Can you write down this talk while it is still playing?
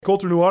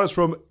Colter Nuanez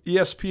from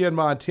ESPN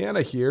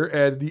Montana here,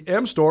 and the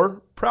M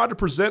Store, proud to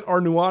present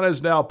our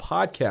Nuanez Now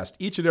podcast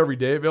each and every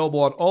day, available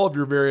on all of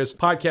your various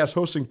podcast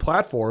hosting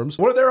platforms.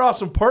 One of their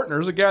awesome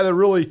partners, a guy that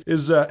really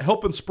is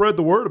helping spread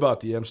the word about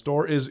the M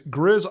Store, is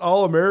Grizz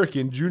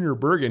All-American Junior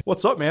Bergen.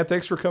 What's up, man?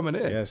 Thanks for coming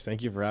in. Yes,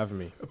 thank you for having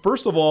me.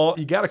 First of all,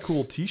 you got a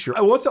cool t-shirt.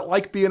 What's it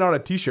like being on a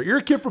t-shirt? You're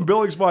a kid from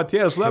Billings,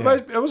 Montana, so that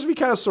must be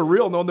kind of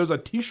surreal knowing there's a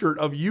t-shirt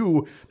of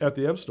you at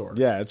the M Store.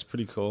 Yeah, it's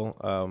pretty cool.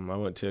 I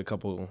went to a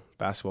couple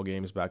basketball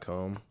games back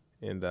home,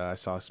 and I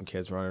saw some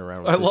kids running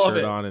around with the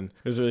shirt on, and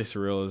it was really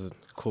surreal. It was a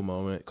cool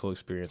moment, cool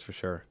experience for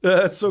sure.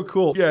 That's so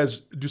cool. You guys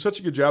do such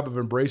a good job of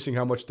embracing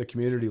how much the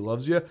community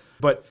loves you.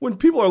 But when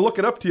people are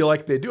looking up to you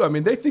like they do,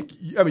 they think,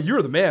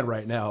 you're the man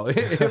right now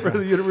for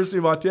the University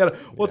of Montana.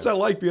 What's that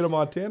like being a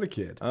Montana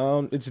kid?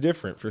 It's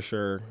different for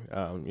sure.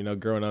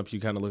 Growing up, you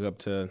kind of look up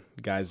to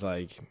guys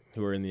like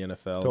who are in the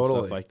NFL and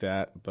stuff like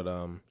that. But,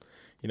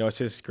 it's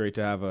just great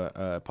to have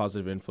a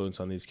positive influence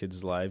on these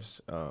kids' lives.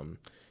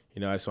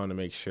 I just want to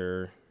make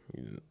sure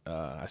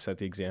I set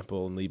the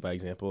example and lead by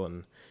example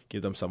and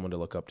give them someone to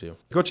look up to.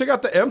 Go check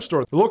out the M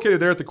Store. They're located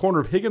there at the corner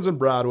of Higgins and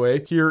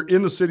Broadway here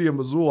in the city of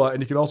Missoula,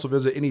 and you can also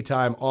visit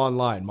anytime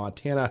online,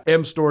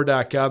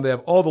 montanamstore.com. They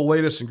have all the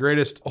latest and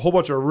greatest, a whole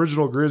bunch of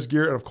original Grizz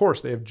gear, and of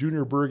course, they have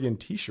Junior Bergen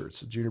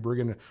t-shirts. Junior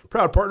Bergen,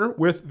 proud partner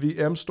with the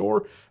M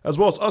Store, as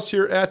well as us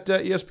here at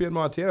ESPN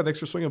Montana. Thanks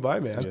for swinging by,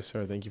 man. Yes,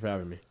 sir. Thank you for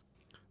having me.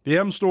 The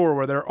M Store,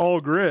 where they're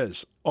all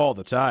Grizz all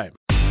the time.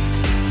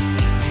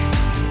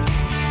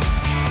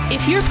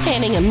 If you're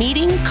planning a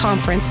meeting,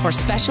 conference, or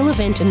special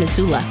event in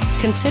Missoula,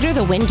 consider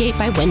the Wingate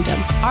by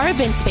Wyndham. Our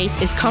event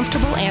space is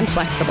comfortable and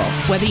flexible.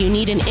 Whether you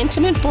need an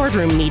intimate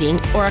boardroom meeting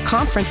or a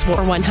conference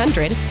for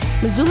 100,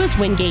 Missoula's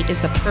Wingate is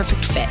the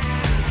perfect fit.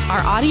 Our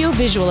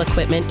audio-visual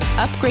equipment,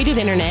 upgraded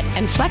internet,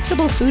 and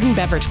flexible food and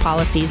beverage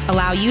policies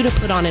allow you to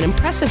put on an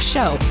impressive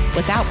show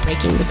without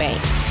breaking the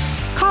bank.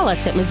 Call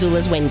us at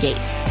Missoula's Wingate,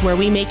 where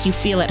we make you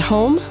feel at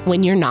home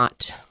when you're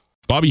not.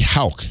 Bobby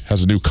Hauck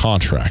has a new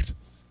contract.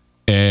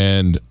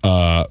 And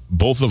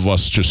both of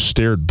us just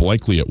stared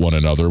blankly at one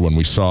another when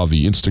we saw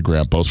the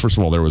Instagram post. First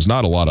of all, there was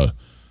not a lot of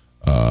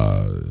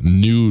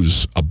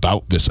news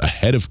about this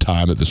ahead of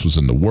time, that this was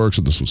in the works,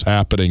 that this was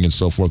happening, and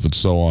so forth and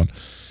so on.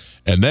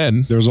 And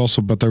then there was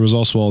also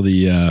all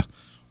the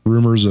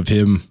rumors of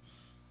him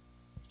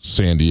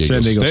San Diego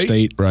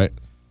State. Right.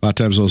 A lot of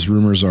times those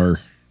rumors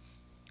are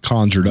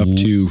conjured up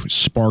to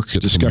spark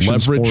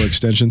discussions for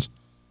extensions.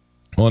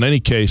 Well, in any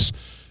case,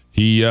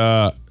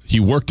 he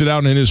worked it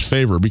out in his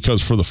favor,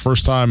 because for the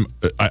first time,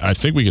 I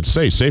think we could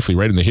say safely,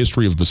 right, in the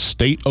history of the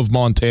state of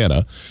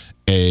Montana,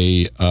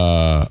 a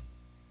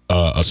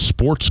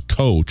sports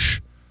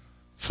coach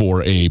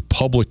for a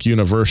public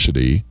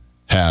university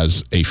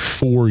has a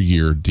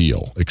 4-year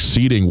deal,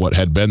 exceeding what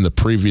had been the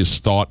previous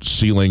thought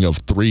ceiling of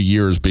 3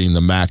 years being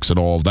the max and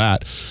all of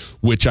that,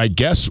 which I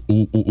guess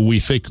we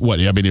think,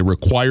 it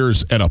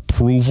requires an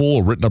approval,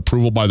 a written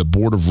approval by the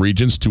Board of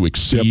Regents to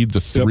exceed the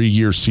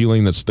 3-year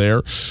ceiling that's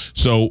there.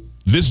 So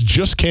this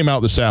just came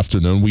out this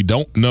afternoon. We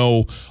don't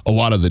know a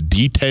lot of the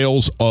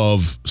details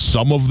of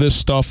some of this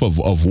stuff,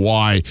 of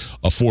why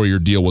a 4-year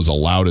deal was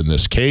allowed in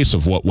this case,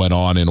 of what went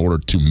on in order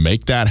to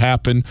make that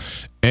happen.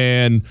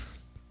 And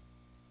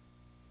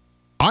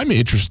I'm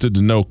interested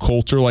to know,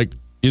 Colter,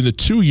 in the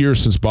 2 years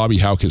since Bobby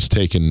Hauck has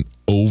taken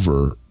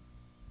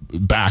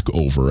back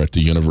over at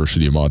the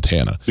University of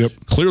Montana.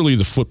 Clearly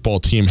the football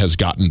team has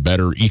gotten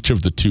better each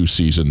of the 2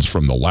 seasons.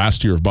 From the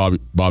last year of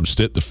Bob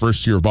Stitt, the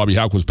first year of Bobby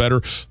Hauck was better.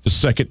 The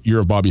second year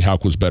of Bobby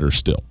Hauck was better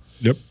still.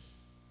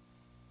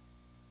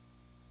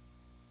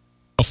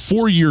 A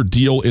 4-year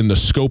deal in the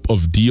scope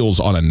of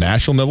deals on a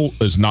national level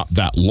is not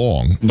that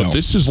long, but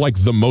this is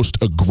like the most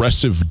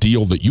aggressive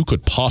deal that you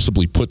could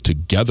possibly put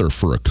together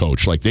for a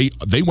coach. Like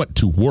they went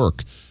to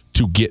work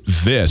to get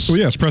this. Well,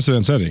 yeah, it's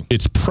precedent setting.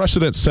 It's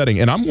precedent setting.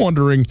 And I'm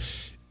wondering,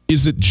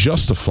 is it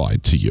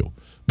justified to you?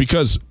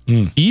 Because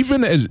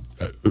even as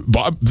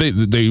Bob, they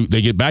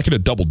get back into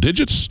double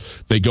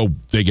digits. They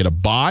get a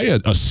bye,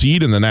 a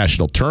seed in the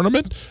national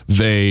tournament.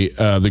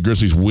 The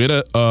Grizzlies win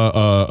a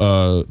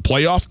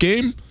playoff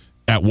game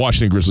at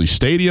Washington Grizzlies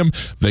Stadium.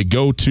 They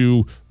go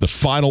to the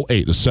final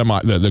 8, the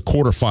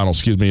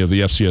quarterfinal, of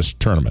the FCS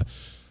tournament.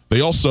 They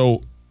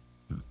also,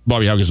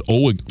 Bobby Hauck is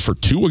 0 for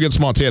 2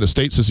 against Montana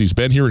State since he's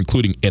been here,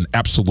 including an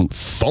absolute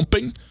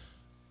thumping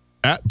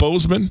at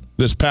Bozeman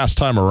this past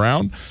time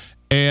around.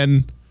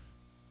 And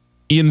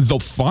in the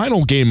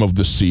final game of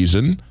the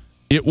season,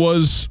 it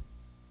wasn't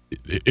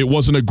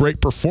a great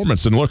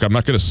performance. And look, I'm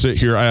not going to sit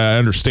here. I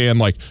understand,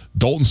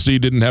 Dalton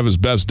Steed didn't have his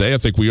best day. I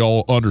think we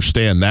all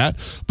understand that.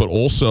 But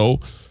also,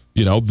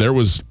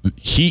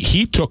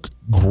 he took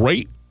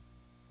great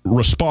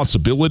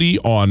responsibility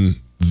on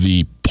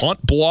the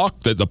punt block,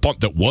 the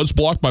punt that was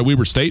blocked by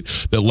Weber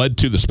State that led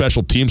to the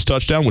special teams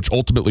touchdown, which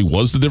ultimately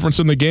was the difference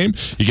in the game.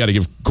 You got to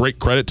give great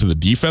credit to the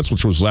defense,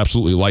 which was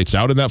absolutely lights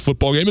out in that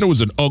football game. And it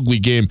was an ugly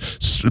game,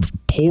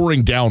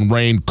 pouring down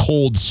rain,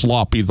 cold,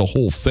 sloppy, the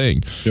whole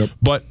thing.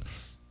 But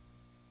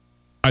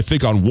I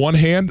think on one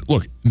hand,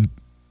 look,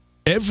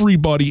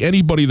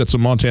 anybody that's a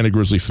Montana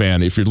Grizzly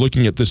fan, if you're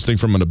looking at this thing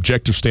from an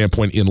objective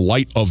standpoint in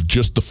light of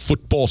just the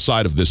football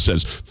side of this,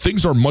 says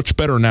things are much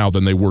better now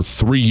than they were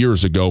 3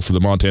 years ago for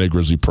the Montana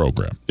Grizzly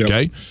program. Yep.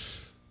 Okay?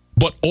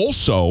 But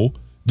also,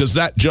 does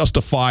that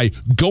justify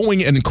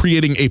going and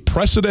creating a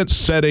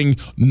precedent-setting,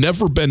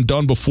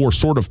 never-been-done-before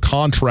sort of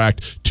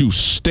contract to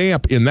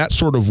stamp in that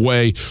sort of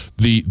way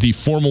the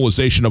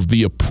formalization of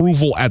the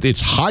approval at its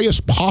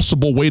highest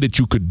possible way that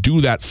you could do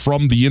that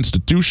from the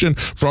institution,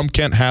 from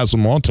Kent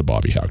Haslam on to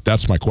Bobby Hauck?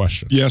 That's my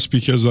question. Yes,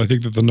 because I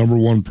think that the number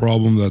one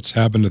problem that's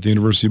happened at the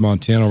University of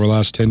Montana over the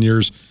last 10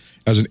 years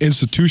as an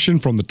institution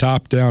from the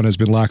top down has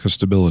been lack of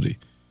stability.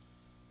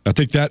 I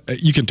think that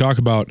you can talk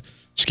about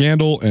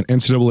scandal and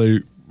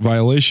NCAA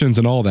violations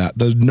and all that.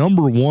 The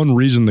number one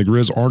reason the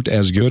Grizz aren't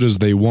as good as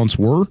they once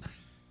were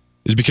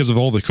is because of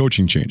all the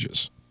coaching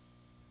changes.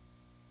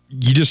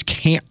 You just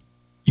can't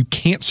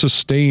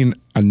sustain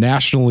a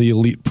nationally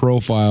elite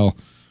profile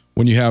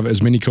when you have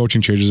as many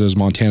coaching changes as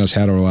Montana's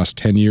had over the last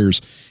 10 years,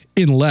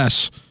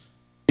 unless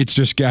it's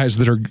just guys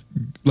that are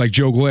like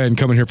Joe Glenn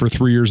coming here for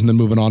 3 years and then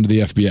moving on to the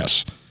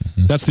FBS.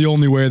 Mm-hmm. That's the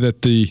only way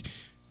that the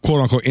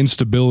quote-unquote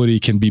instability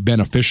can be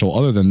beneficial.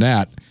 Other than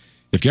that,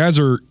 if guys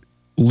are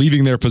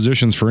leaving their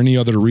positions for any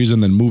other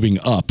reason than moving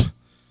up,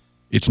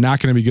 it's not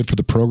going to be good for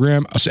the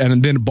program.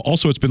 And then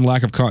also it's been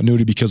lack of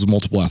continuity because of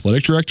multiple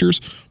athletic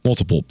directors,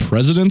 multiple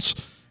presidents.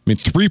 I mean,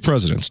 3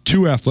 presidents,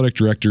 2 athletic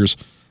directors.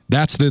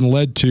 That's then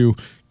led to,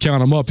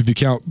 count them up, if you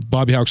count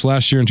Bobby Hauck's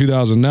last year in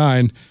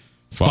 2009,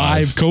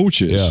 5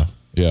 coaches.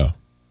 Yeah.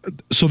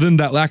 So then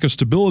that lack of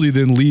stability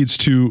then leads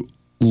to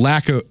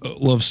lack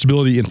of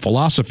stability in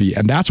philosophy.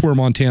 And that's where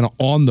Montana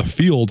on the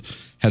field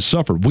has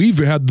suffered. We've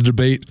had the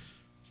debate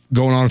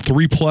going on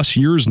 3+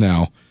 years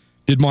now.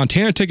 Did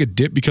Montana take a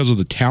dip because of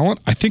the talent?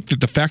 I think that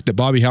the fact that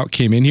Bobby Hauck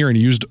came in here and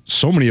he used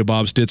so many of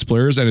Bob Stitt's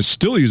players and is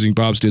still using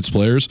Bob Stitt's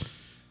players,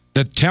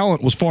 that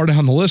talent was far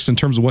down the list in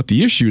terms of what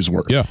the issues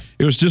were. Yeah.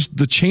 It was just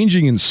the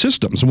changing in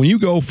systems. When you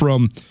go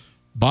from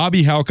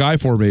Bobby Hauck I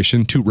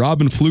formation to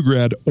Robin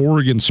Pflugrad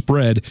Oregon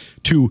spread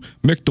to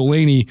Mick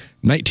Delaney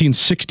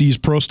 1960s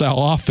pro-style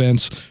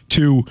offense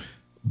to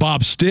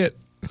Bob Stitt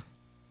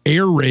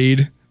air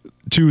raid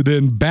to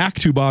then back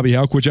to Bobby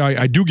Hauck, which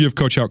I do give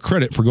Coach Hauck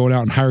credit for going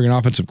out and hiring an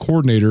offensive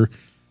coordinator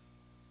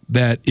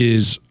that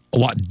is a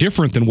lot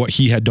different than what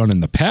he had done in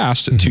the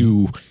past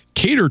to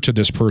cater to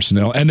this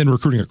personnel, and then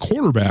recruiting a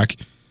quarterback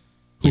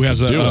who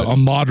has a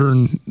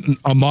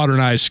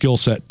modernized skill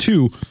set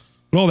too.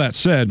 But all that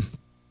said,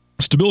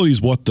 stability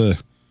is what the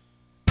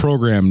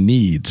program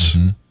needs.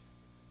 Mm-hmm.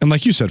 And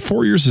like you said,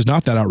 4 years is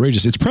not that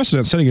outrageous. It's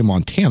precedent setting in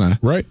Montana.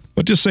 Right.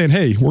 But just saying,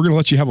 hey, we're going to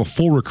let you have a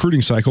full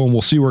recruiting cycle and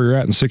we'll see where you're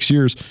at in 6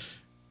 years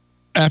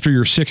after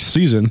your 6th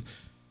season.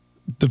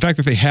 The fact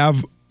that they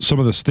have some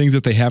of the things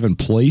that they have in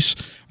place,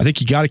 I think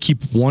you got to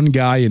keep one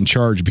guy in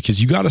charge,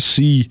 because you got to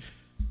see,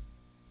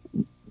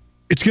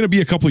 it's going to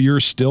be a couple of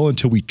years still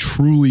until we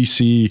truly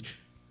see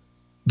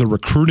the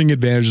recruiting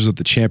advantages that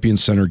the Champion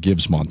Center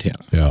gives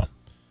Montana. Yeah.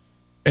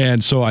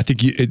 And so I think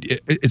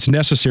it's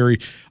necessary.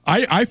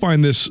 I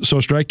find this so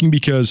striking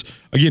because,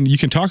 again, you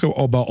can talk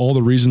about all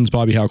the reasons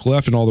Bobby Hauck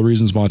left and all the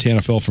reasons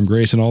Montana fell from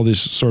grace and all these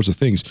sorts of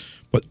things.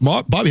 But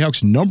Bobby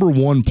Hauck's number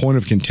one point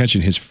of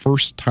contention his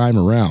first time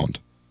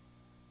around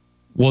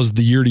was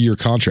the year-to-year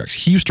contracts.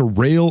 He used to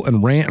rail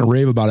and rant and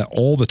rave about it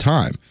all the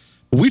time.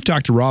 But we've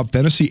talked to Rob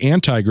Fennessy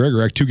and Ty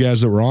Gregorak, 2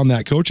 guys that were on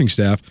that coaching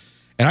staff,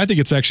 and I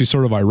think it's actually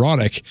sort of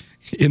ironic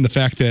in the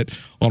fact that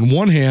on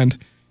one hand,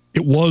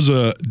 it was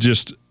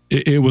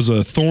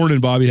a thorn in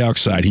Bobby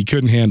Hauck's side. He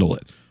couldn't handle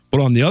it.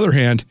 But on the other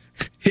hand,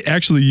 it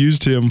actually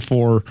used him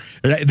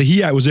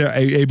he was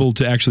able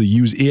to actually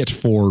use it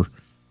for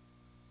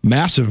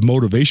massive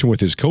motivation with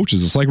his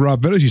coaches. It's like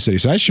Rob Fennessy said. He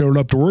said, I showed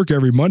up to work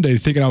every Monday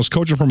thinking I was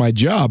coaching for my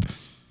job.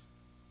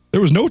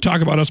 There was no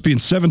talk about us being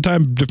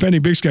 7-time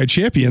defending Big Sky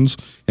champions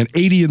and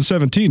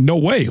 80-17. No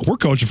way. We're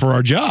coaching for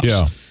our jobs.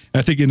 Yeah. And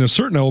I think in a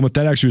certain element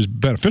that actually was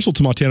beneficial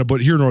to Montana, but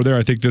here nor there,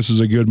 I think this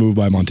is a good move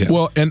by Montana.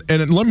 Well, and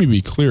let me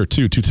be clear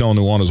too. Tutel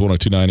Nuanez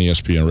 102.9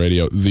 ESPN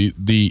Radio.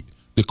 The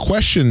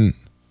question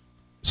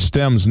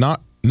stems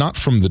not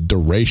from the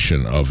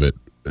duration of it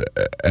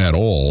at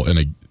all,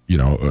 and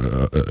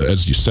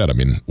as you said, I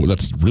mean,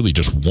 that's really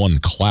just one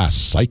class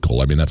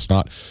cycle. I mean, that's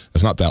not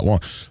that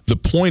long. The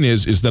point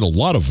is that a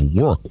lot of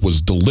work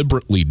was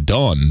deliberately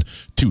done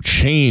to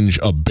change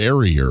a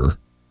barrier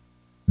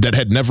that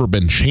had never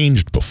been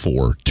changed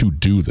before to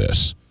do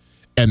this.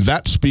 And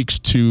that speaks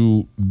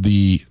to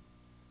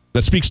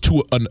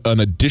an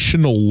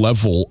additional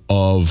level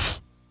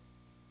of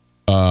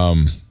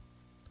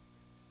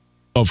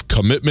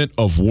commitment,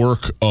 of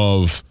work,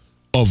 of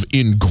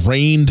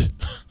ingrained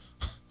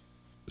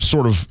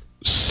sort of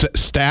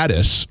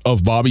status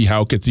of Bobby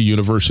Hauck at the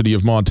University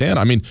of Montana.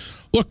 I mean,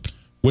 look,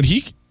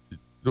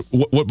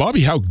 what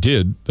Bobby Hauck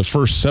did the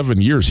first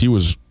 7 years he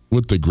was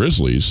with the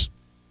Grizzlies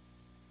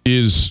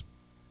is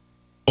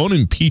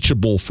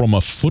unimpeachable from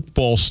a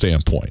football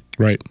standpoint.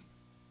 Right.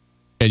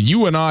 And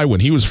you and I, when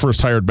he was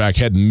first hired back,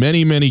 had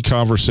many, many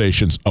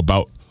conversations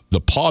about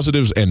the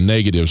positives and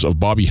negatives of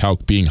Bobby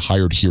Hauck being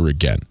hired here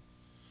again.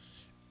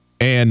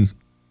 And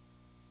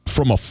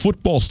from a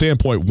football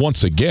standpoint,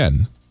 once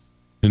again,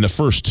 in the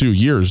first 2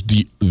 years,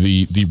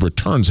 the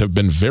returns have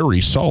been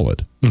very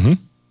solid. Mm-hmm.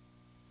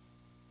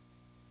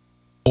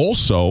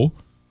 Also,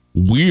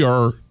 we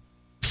are,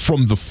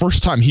 from the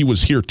first time he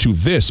was here to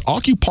this,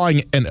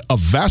 occupying a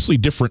vastly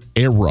different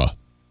era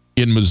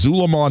in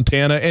Missoula,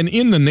 Montana, and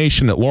in the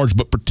nation at large,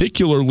 but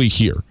particularly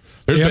here.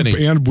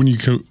 And when you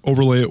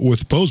overlay it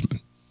with Bozeman.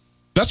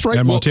 That's right.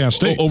 And Montana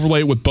State.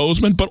 Overlay it with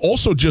Bozeman, but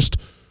also just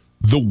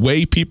the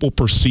way people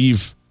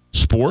perceive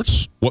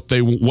sports, what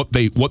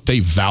they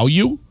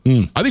value.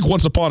 I think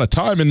once upon a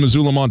time in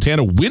Missoula,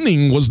 Montana,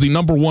 winning was the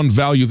number one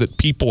value that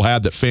people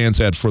had, that fans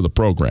had for the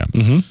program.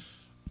 Mm-hmm.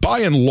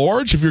 By and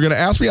large, if you're going to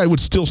ask me, I would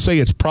still say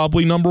it's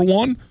probably number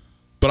one,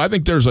 but I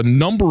think there's a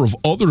number of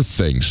other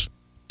things,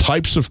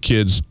 types of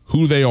kids,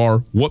 who they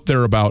are, what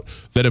they're about,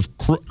 that have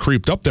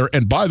creeped up there.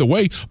 And by the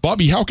way,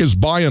 Bobby Hauck has,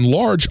 by and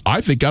large,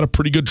 I think, got a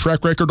pretty good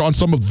track record on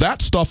some of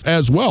that stuff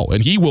as well.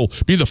 And he will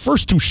be the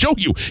first to show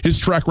you his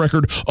track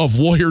record of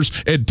lawyers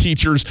and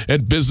teachers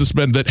and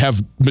businessmen that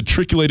have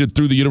matriculated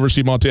through the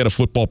University of Montana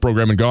football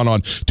program and gone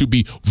on to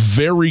be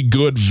very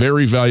good,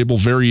 very valuable,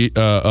 very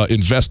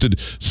invested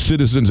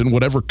citizens in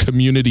whatever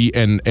community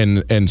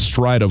and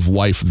stride of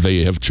life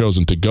they have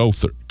chosen to go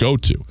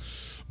to.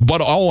 But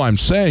all I'm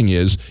saying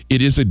is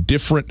it is a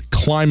different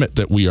climate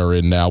that we are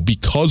in now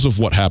because of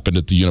what happened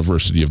at the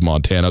University of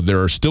Montana.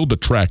 There are still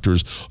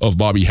detractors of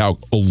Bobby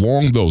Hauck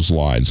along those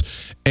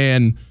lines.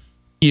 And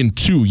in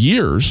 2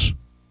 years,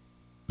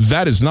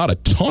 that is not a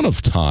ton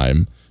of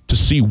time to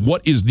see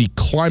what is the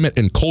climate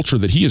and culture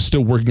that he is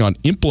still working on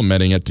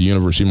implementing at the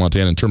University of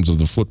Montana in terms of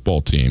the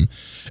football team.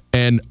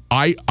 And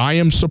I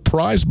am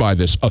surprised by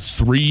this. A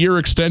 3-year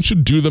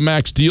extension, do the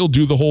max deal,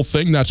 do the whole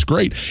thing, that's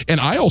great. And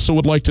I also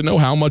would like to know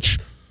how much...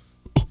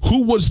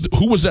 Who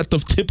was at the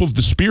tip of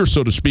the spear,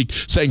 so to speak,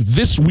 saying,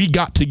 this we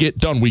got to get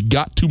done. We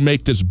got to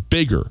make this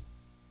bigger.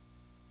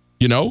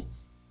 You know?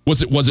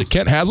 Was it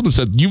Kent Haslam that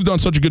said, you've done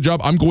such a good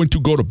job, I'm going to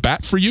go to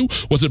bat for you?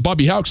 Was it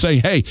Bobby Hauck saying,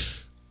 hey,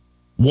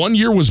 1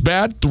 year was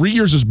bad, 3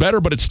 years is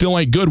better, but it still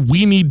ain't good.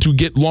 We need to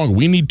get longer.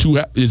 We need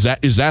to, is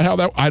that how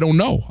that, I don't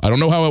know. I don't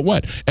know how it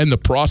went. And the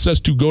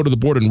process to go to the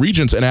Board and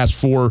Regents and ask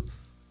for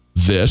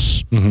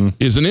this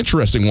is an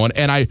interesting one.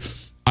 And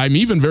I'm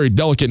even very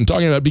delicate in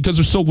talking about it because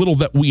there's so little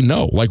that we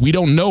know. Like, we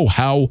don't know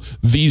how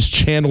these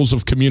channels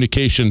of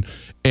communication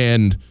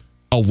and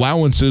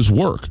allowances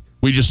work.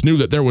 We just knew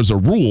that there was a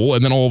rule,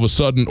 and then all of a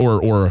sudden,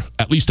 or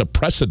at least a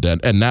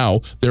precedent, and now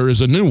there is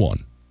a new one.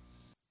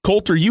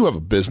 Colter, you have a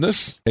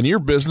business, and your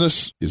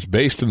business is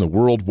based in the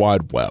World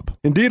Wide Web.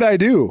 Indeed I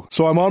do,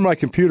 so I'm on my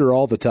computer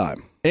all the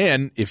time.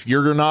 And if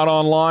you're not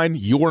online,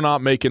 you're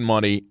not making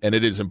money, and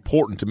it is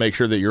important to make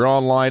sure that you're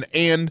online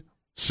and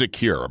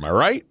secure. Am I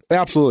right?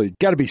 Absolutely.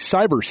 Got to be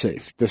cyber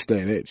safe this day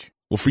and age.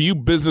 Well, for you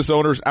business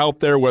owners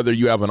out there, whether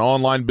you have an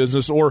online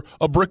business or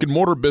a brick and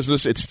mortar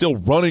business, it's still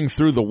running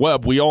through the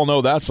web. We all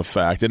know that's a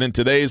fact. And in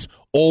today's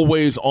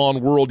always-on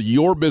world,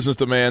 your business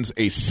demands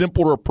a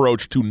simpler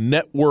approach to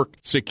network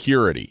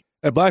security.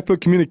 At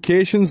Blackfoot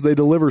Communications, they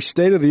deliver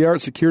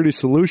state-of-the-art security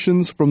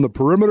solutions from the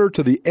perimeter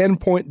to the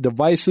endpoint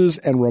devices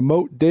and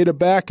remote data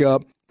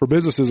backup for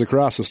businesses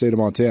across the state of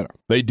Montana.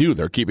 They do.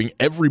 They're keeping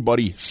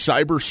everybody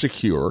cyber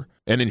secure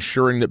and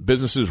ensuring that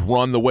businesses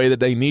run the way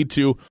that they need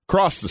to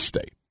across the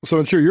state. So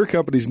ensure your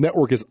company's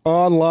network is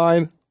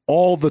online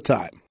all the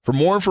time. For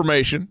more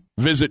information,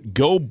 visit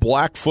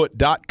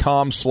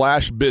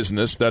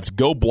goblackfoot.com/business. That's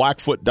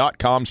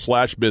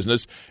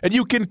goblackfoot.com/business. And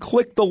you can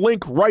click the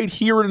link right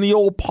here in the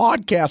old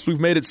podcast. We've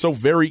made it so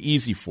very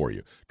easy for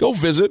you. Go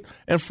visit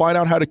and find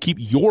out how to keep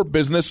your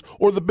business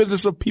or the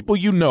business of people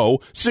you know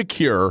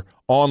secure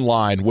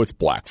online with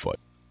Blackfoot.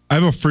 I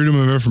have a Freedom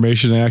of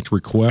Information Act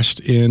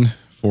request in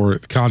for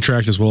the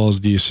contract as well as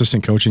the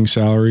assistant coaching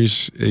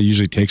salaries. It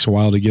usually takes a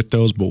while to get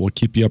those, but we'll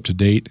keep you up to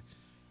date.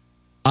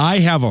 I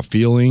have a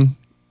feeling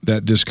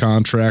that this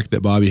contract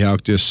that Bobby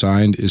Hauck just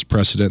signed is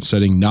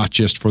precedent-setting, not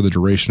just for the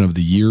duration of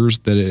the years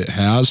that it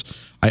has.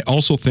 I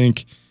also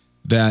think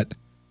that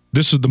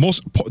this is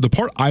the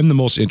part I'm the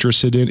most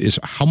interested in is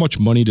how much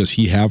money does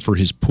he have for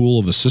his pool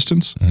of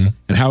assistants,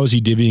 and how is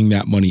he divvying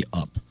that money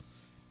up?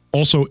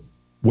 Also,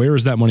 where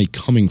is that money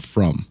coming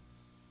from?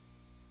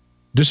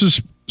 This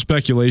is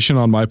speculation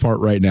on my part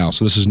right now,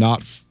 so this is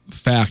not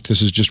fact.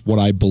 This is just what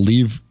I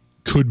believe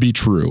could be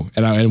true,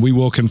 and we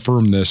will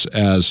confirm this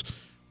as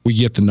we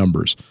get the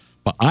numbers.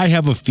 But I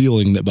have a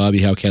feeling that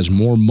Bobby Hauck has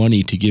more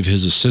money to give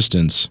his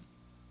assistants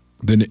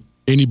than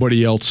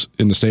anybody else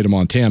in the state of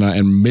Montana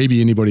and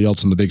maybe anybody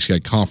else in the Big Sky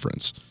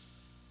Conference.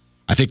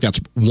 I think that's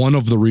one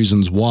of the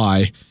reasons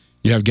why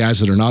you have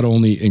guys that are not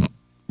only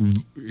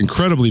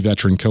incredibly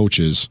veteran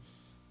coaches,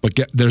 but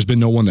there's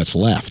been no one that's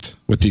left,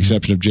 with the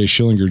exception of Jay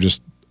Schillinger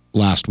just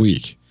last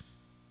week.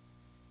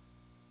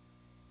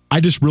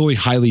 I just really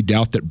highly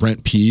doubt that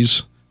Brent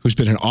Pease, who's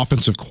been an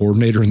offensive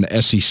coordinator in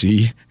the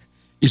SEC,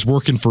 is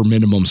working for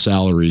minimum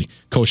salary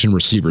coaching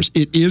receivers.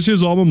 It is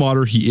his alma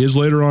mater. He is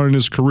later on in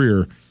his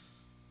career,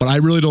 but I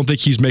really don't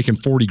think he's making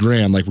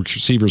 $40,000 like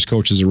receivers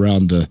coaches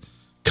around the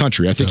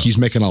country. I think he's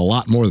making a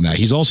lot more than that.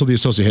 He's also the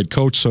associate head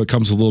coach, so it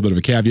comes with a little bit of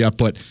a caveat.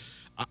 But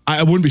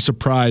I wouldn't be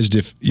surprised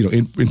if,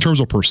 in terms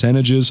of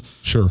percentages,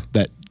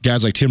 that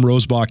guys like Tim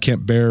Rosebach,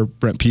 Kent Bear,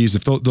 Brent Pease,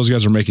 if those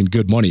guys are making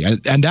good money.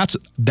 And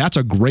that's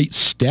a great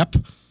step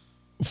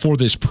for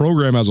this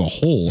program as a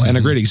whole, and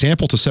a great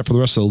example to set for the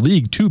rest of the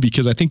league, too,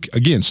 because I think,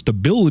 again,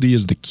 stability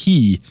is the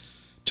key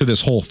to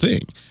this whole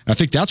thing. I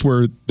think that's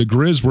where the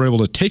Grizz were able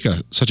to take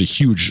such a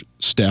huge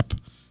step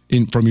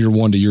from year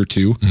 1 to year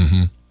 2.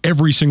 Mm-hmm.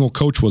 Every single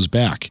coach was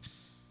back.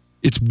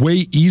 It's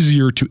way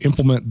easier to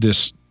implement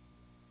this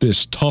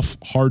tough,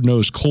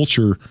 hard-nosed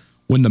culture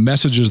when the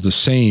message is the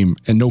same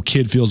and no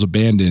kid feels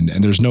abandoned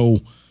and there's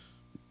no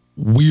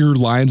weird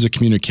lines of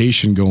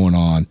communication going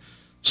on.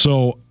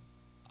 So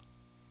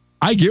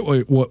I get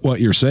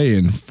what you're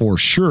saying for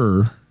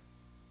sure.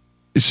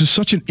 It's just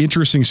such an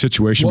interesting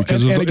situation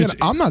because and again,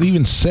 I'm not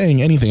even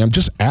saying anything. I'm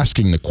just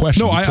asking the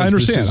question. No, I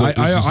understand.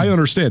 I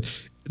understand.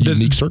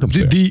 Unique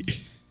circumstance.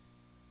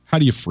 How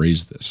do you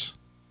phrase this?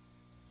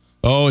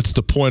 Oh, it's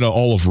the point of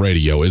all of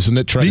radio, isn't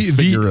it? Trying to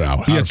figure it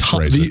out.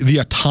 The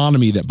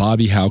autonomy that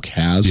Bobby Hauck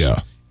has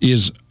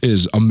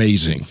is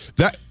amazing.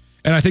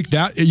 And I think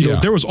that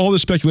there was all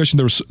this speculation.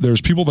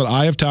 There's people that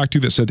I have talked to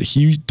that said that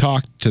he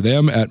talked to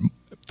them at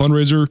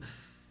fundraiser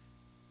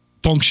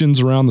functions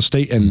around the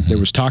state, and there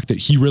was talk that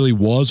he really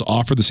was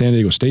offered the San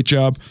Diego State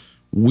job.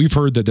 We've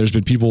heard that there's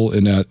been people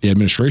in the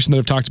administration that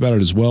have talked about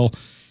it as well.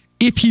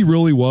 If he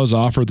really was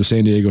offered the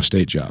San Diego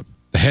State job,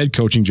 the head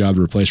coaching job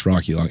to replace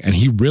Rocky Long, and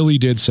he really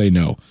did say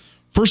no,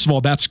 first of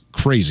all, that's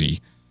crazy.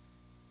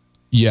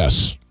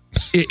 Yes.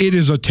 It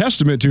is a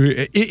testament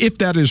to, if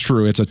that is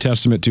true, it's a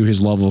testament to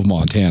his love of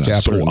Montana.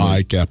 Capital certainly.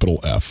 I, capital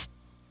F.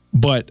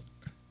 But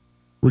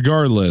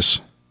regardless,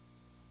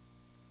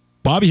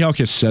 Bobby Hauck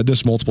has said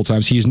this multiple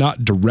times. He has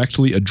not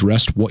directly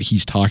addressed what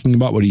he's talking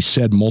about, but he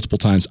said multiple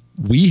times,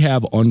 we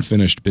have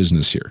unfinished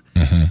business here.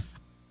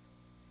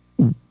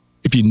 Mm-hmm.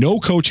 If you know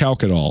Coach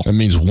Hauck at all, that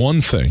means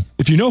one thing.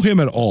 If you know him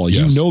at all,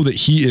 you know that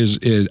he is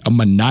a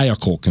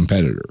maniacal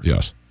competitor.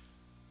 Yes.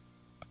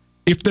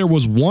 If there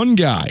was one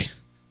guy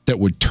that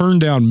would turn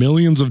down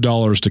millions of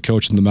dollars to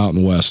coach in the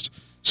Mountain West,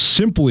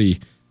 simply,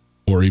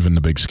 or even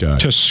the Big Sky,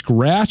 to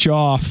scratch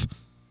off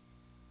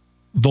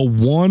the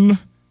one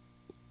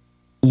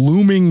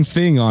looming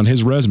thing on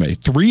his resume,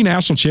 3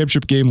 national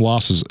championship game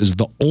losses is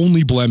the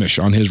only blemish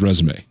on his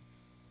resume.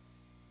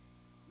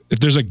 If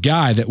there's a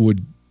guy that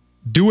would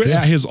do it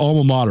at his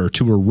alma mater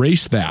to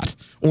erase that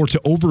or to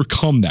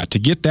overcome that, to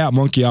get that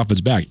monkey off his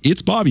back,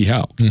 it's Bobby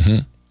Hauck.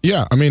 Mm-hmm.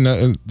 Yeah, I mean,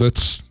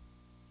 that's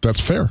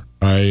fair.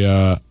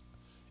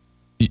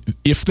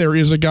 If there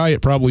is a guy,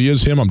 it probably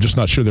is him. I'm just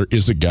not sure there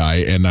is a guy,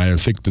 and I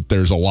think that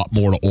there's a lot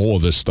more to all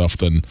of this stuff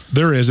than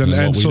there is.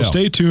 And so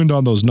stay tuned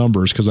on those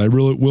numbers, because I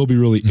will be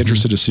really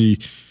interested to see,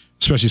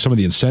 especially some of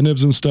the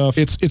incentives and stuff.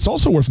 It's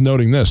also worth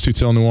noting this,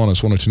 Tutel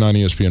Nuanez,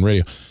 102.9 ESPN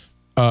Radio.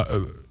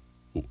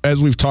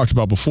 As we've talked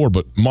about before,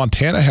 but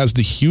Montana has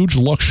the huge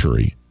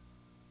luxury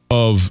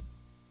of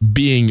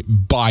being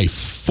by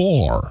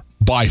far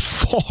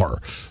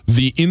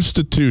the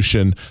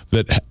institution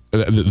that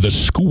the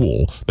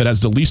school that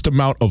has the least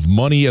amount of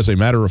money as a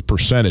matter of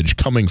percentage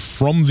coming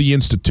from the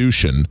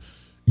institution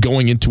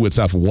going into its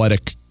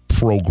athletic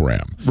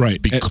program.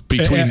 Right.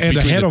 Between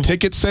the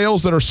ticket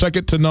sales that are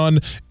second to none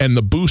and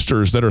the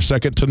boosters that are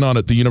second to none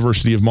at the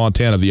University of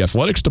Montana, the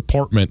athletics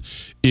department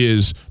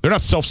they're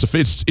not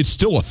self-sufficient. It's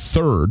still a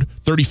third,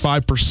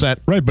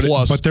 35% right,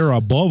 but they're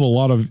above a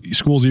lot of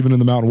schools even in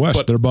the Mountain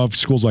West. They're above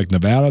schools like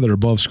Nevada. They're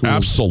above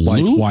schools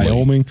like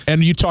Wyoming.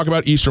 And you talk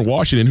about Eastern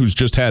Washington, who's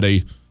just had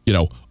a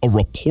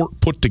report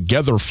put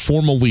together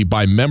formally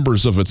by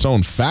members of its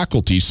own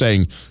faculty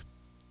saying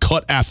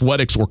cut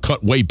athletics or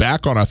cut way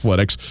back on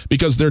athletics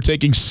because they're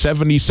taking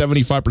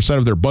 75%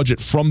 of their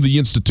budget from the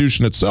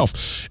institution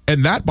itself.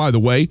 And that, by the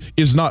way,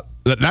 is not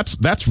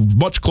that's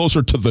much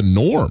closer to the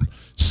norm.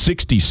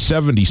 60,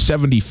 70,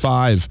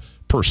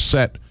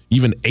 75%,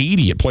 even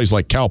 80 at places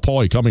like Cal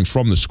Poly coming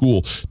from the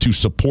school to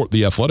support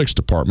the athletics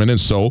department. And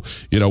so,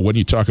 when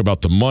you talk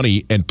about the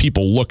money and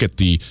people look at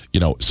the,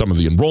 some of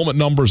the enrollment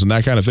numbers and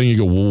that kind of thing, you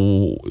go,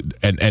 well,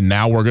 and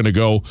now we're going to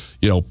go,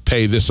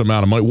 pay this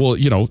amount of money. Well,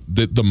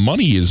 the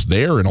money is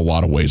there in a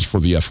lot of ways for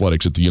the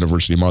athletics at the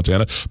University of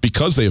Montana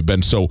because they have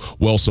been so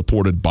well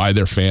supported by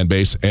their fan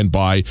base and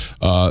by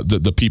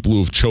the people who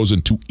have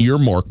chosen to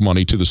earmark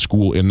money to the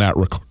school in that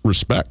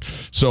respect.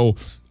 So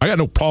I got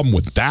no problem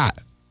with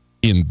that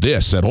in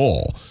this at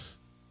all.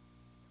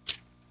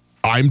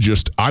 I'm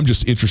just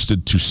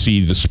interested to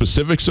see the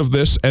specifics of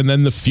this and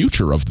then the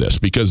future of this,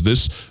 because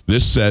this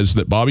says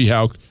that Bobby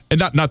Hauck, and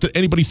not that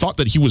anybody thought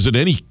that he was in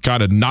any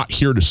kind of not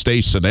here to stay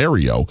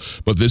scenario,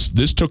 but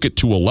this took it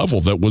to a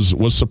level that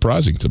was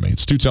surprising to me.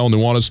 It's Tutel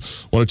Nuanez,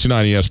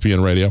 102.9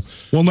 ESPN Radio.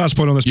 One last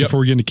point on this before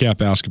we get into Cat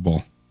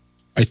basketball.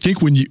 I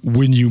think when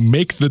you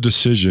make the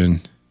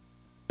decision,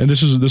 and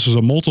this is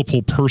a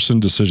multiple person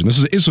decision. This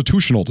is an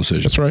institutional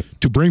decision. That's right.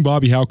 To bring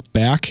Bobby Hauck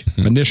back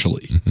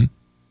initially,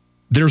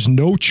 there's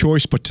no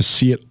choice but to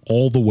see it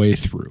all the way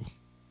through.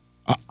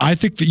 I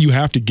think that you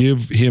have to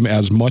give him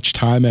as much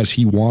time as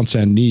he wants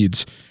and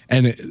needs.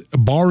 And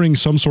barring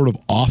some sort of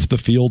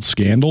off-the-field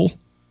scandal,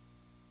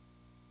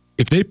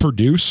 if they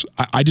produce,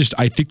 I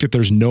think that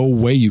there's no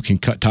way you can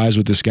cut ties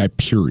with this guy,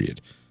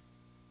 period.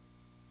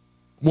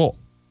 Well,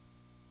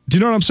 do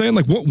you know what I'm saying?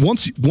 Like,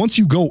 once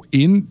you go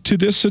into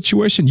this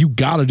situation, you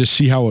got to just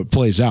see how it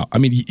plays out. I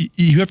mean,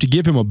 you have to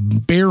give him a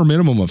bare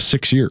minimum of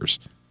 6 years.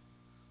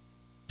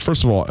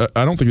 First of all,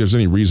 I don't think there's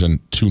any reason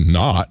to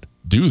not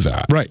do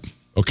that. Right.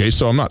 Okay,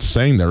 so I'm not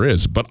saying there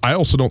is, but I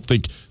also don't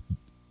think,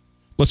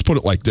 let's put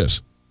it like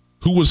this.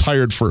 Who was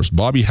hired first,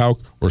 Bobby Hauck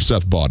or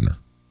Seth Bodnar?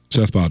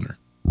 Seth Bodnar.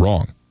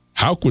 Wrong.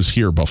 Hauck was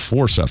here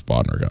before Seth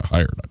Bodnar got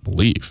hired, I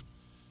believe.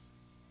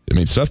 I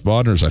mean, Seth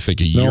Bodnar's, I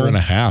think, a year and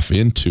a half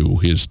into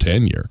his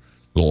tenure.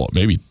 Well,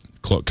 maybe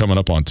coming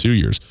up on 2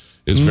 years.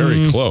 It's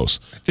very close.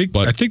 I think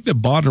that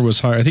Bodnar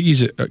was hired. I think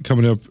he's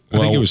coming up. I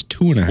think it was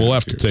 2.5 We'll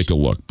have to take a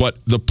look. But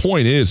the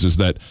point is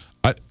that,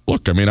 I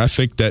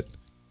think that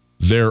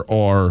there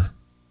are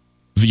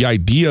the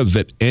idea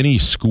that any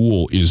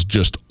school is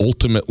just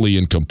ultimately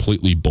and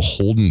completely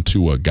beholden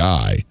to a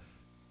guy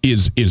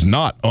is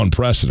not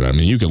unprecedented. I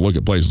mean, you can look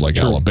at places like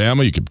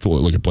Alabama, you can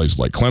look at places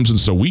like Clemson,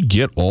 so we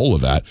get all of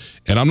that.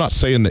 And I'm not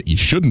saying that you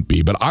shouldn't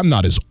be, but I'm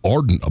not as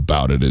ardent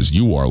about it as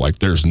you are. Like,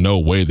 there's no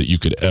way that you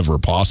could ever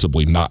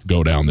possibly not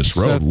go down this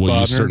road. Well,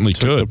 you certainly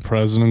took the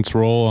president's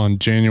role on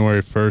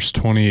January 1st,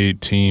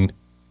 2018.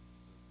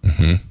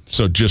 Mm-hmm.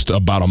 So just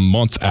about a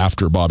month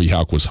after Bobby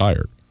Hauck was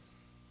hired.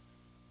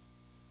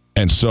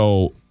 And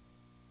so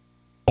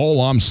all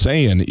I'm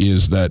saying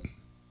is that,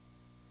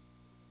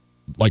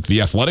 like,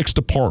 the athletics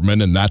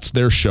department, and that's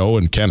their show,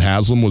 and Ken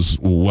Haslam was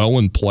well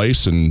in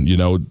place, and he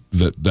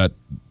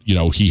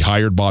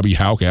hired Bobby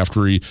Hauck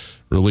after he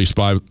released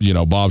Bob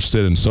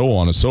Stitt and so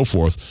on and so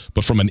forth.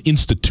 But from an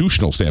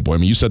institutional standpoint, I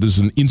mean, you said this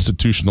is an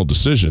institutional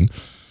decision.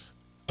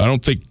 I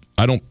don't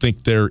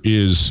think there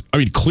is. I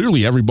mean,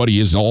 clearly everybody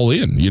is all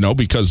in,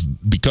 because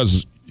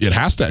it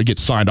has to get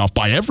signed off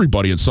by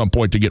everybody at some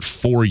point to get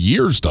 4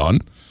 years done.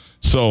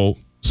 So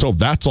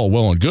that's all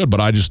well and good, but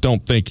I just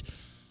don't think.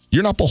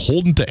 You're not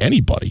beholden to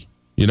anybody,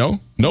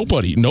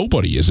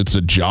 Nobody is. It's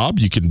a job.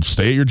 You can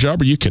stay at your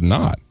job or you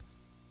cannot.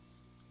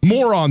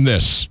 More on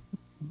this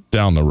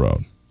down the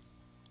road.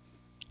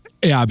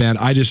 Yeah, man.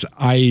 I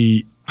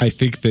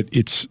think that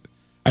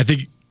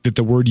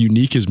the word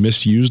unique is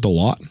misused a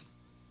lot.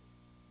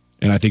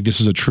 And I think this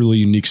is a truly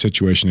unique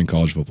situation in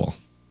college football.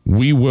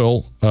 We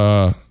will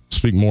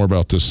speak more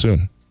about this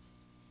soon.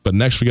 But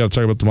next we got to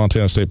talk about the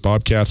Montana State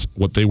Bobcats,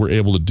 what they were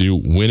able to do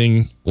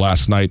winning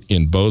last night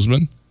in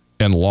Bozeman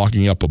and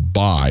locking up a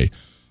bye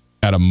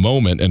at a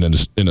moment and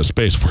in a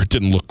space where it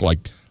didn't look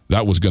like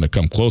that was going to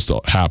come close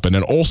to happen.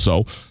 And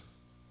also,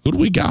 who do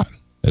we got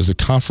as a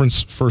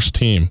conference first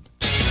team?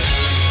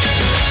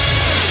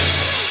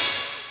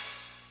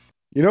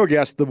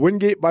 Guest, the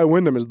Wingate by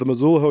Wyndham is the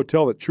Missoula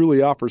hotel that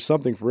truly offers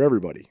something for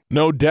everybody.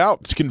 No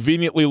doubt. It's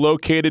conveniently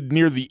located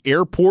near the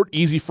airport,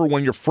 easy for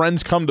when your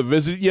friends come to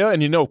visit you.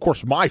 And of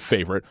course, my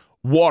favorite,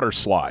 water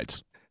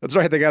slides. That's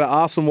right. They got an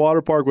awesome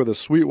water park with a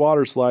sweet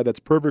water slide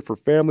that's perfect for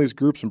families,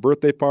 groups, and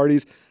birthday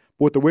parties.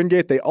 But with the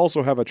Wingate, they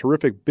also have a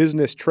terrific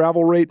business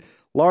travel rate,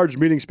 large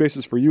meeting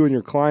spaces for you and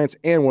your clients,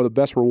 and one of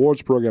the best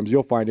rewards programs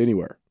you'll find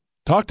anywhere.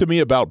 Talk to me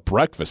about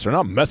breakfast. They're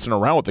not messing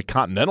around with the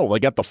Continental. They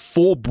got the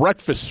full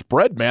breakfast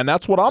spread, man.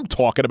 That's what I'm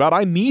talking about.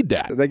 I need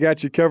that. They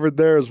got you covered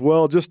there as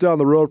well. Just down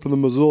the road from the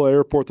Missoula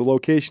Airport, the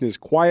location is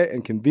quiet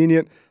and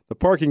convenient. The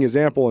parking is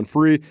ample and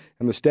free,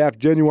 and the staff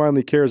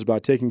genuinely cares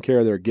about taking care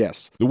of their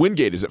guests. The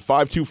Wingate is at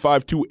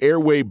 5252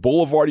 Airway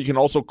Boulevard. You can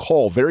also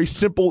call. Very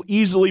simple,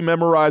 easily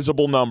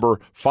memorizable number,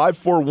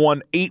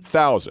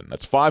 541-8000.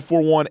 That's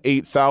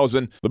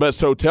 541-8000. The best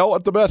hotel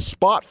at the best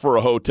spot for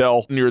a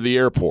hotel near the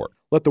airport.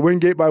 Let the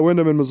Wingate by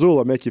Wyndham in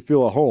Missoula make you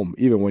feel at home,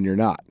 even when you're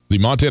not. The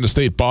Montana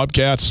State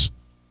Bobcats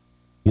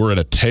were at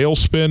a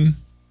tailspin,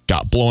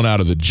 got blown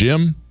out of the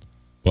gym,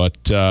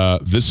 but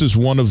this is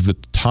one of the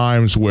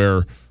times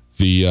where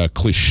the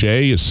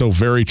cliche is so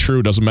very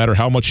true. Doesn't matter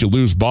how much you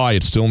lose by,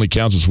 it still only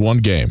counts as one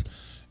game.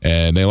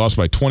 And they lost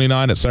by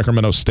 29 at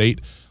Sacramento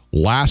State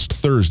last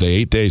Thursday,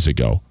 8 days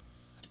ago.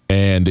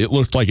 And it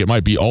looked like it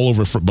might be all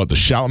over, but the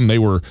shouting, they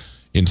were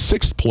in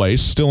sixth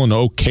place, still an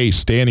okay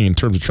standing in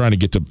terms of trying to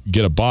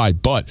get a bye,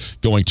 but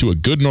going to a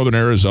good Northern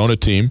Arizona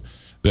team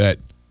that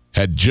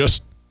had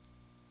just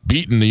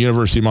beaten the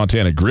University of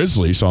Montana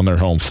Grizzlies on their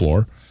home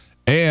floor.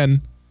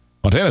 And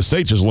Montana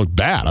State just looked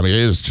bad. I mean,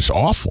 it was just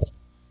awful.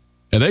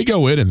 And they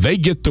go in and they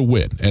get the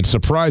win and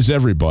surprise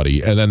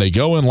everybody. And then they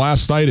go in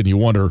last night and you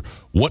wonder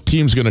what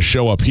team's going to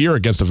show up here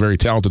against a very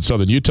talented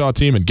Southern Utah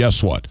team. And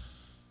guess what?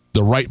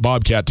 The right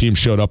Bobcat team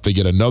showed up. They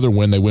get another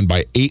win. They win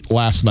by 8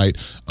 last night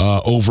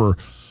over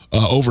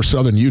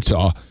Southern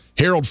Utah.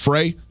 Harold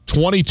Frey,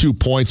 22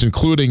 points,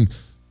 including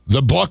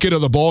the bucket of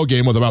the ball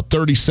game with about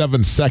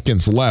 37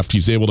 seconds left.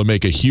 He's able to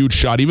make a huge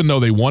shot. Even though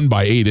they won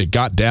by 8, it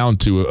got down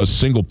to a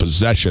single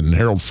possession, and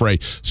Harold Frey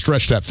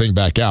stretched that thing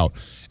back out.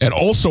 And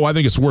also, I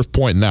think it's worth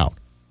pointing out,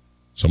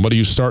 somebody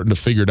who's starting to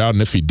figure it out,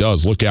 and if he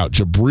does, look out.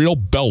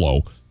 Jabril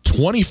Bello,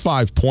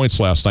 25 points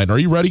last night. And are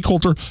you ready,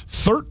 Coulter?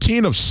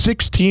 13 of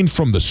 16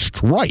 from the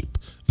stripe.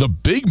 The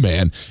big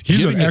man.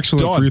 He's an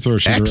excellent free throw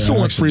shooter.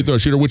 Excellent free throw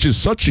shooter, which is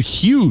such a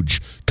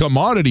huge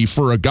commodity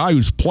for a guy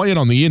who's playing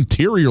on the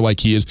interior like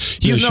he is.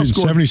 He's shooting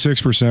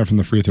 76% from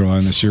the free throw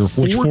line this year,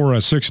 which for a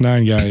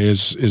 6'9" guy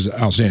is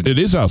outstanding. It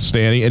is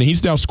outstanding, and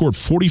he's now scored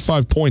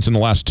 45 points in the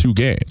last 2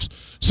 games.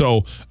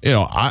 So,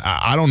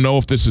 I don't know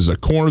if this is a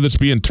corner that's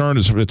being turned,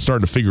 if it's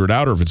starting to figure it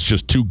out, or if it's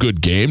just 2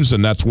 good games,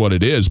 and that's what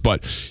it is.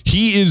 But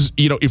he is,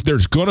 if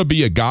there's going to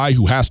be a guy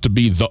who has to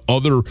be the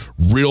other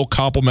real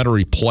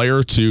complementary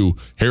player to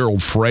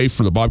Harold Frey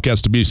for the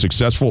Bobcats to be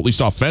successful, at least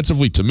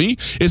offensively to me,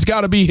 it's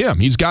got to be him.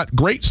 He's got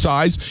great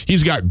size.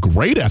 He's got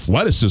great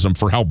athleticism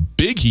for how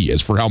big he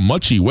is, for how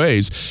much he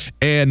weighs,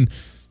 and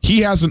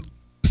he hasn't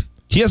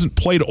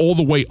played all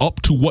the way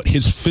up to what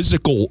his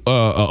physical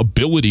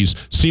abilities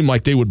seem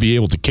like they would be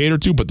able to cater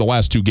to, but the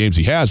last 2 games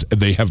he has,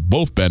 they have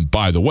both been,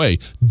 by the way,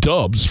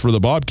 dubs for the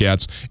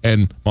Bobcats,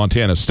 and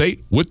Montana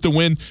State, with the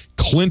win,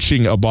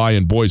 clinching a bye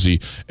in Boise,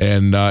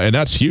 and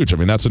that's huge. I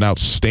mean, that's an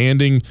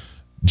outstanding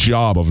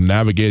job of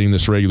navigating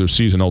this regular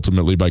season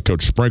ultimately by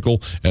Coach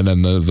Sprinkle, and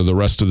then the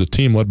rest of the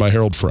team led by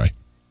Harold Frey.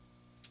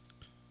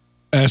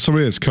 As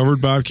somebody that's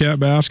covered Bobcat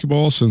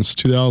basketball since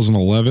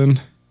 2011,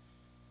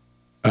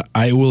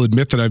 I will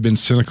admit that I've been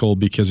cynical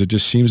because it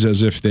just seems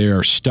as if they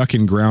are stuck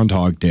in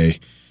Groundhog Day.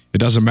 It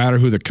doesn't matter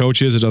who the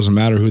coach is. It doesn't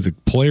matter who the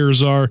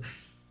players are.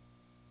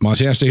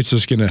 Montana State's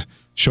just going to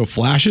show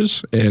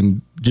flashes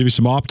and give you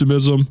some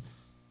optimism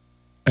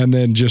and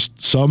then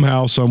just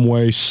somehow, some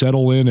way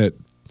settle in at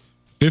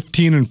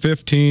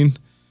 15-15,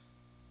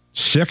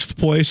 6th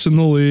place in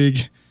the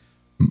league.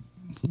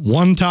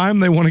 One time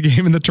they won a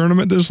game in the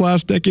tournament this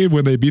last decade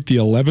when they beat the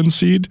 11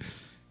 seed.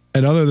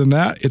 And other than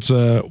that, it's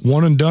a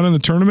one and done in the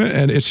tournament,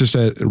 and it's just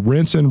a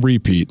rinse and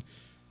repeat.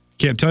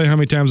 Can't tell you how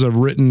many times I've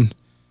written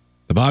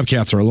the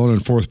Bobcats are alone in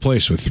 4th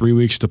place with 3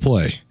 weeks to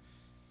play,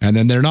 and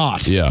then they're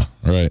not. Yeah,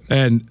 right.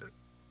 And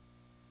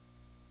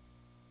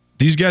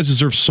these guys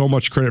deserve so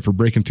much credit for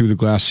breaking through the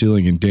glass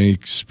ceiling in Danny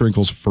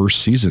Sprinkle's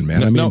first season,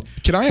 man.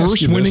 Can I ask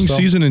first you this, winning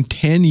season in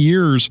 10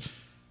 years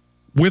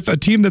with a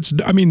team that's,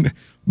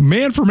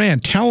 man for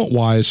man,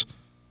 talent-wise,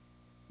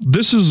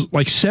 this is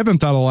like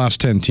 7th out of the last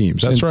 10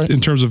 teams. That's right.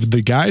 In terms of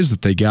the guys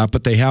that they got,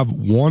 but they have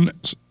one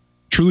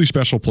truly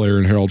special player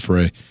in Harold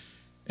Frey,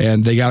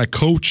 and they got a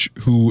coach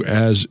who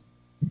has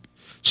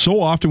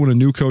so often when a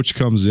new coach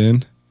comes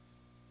in,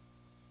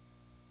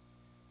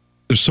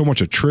 there's so much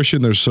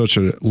attrition, there's such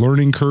a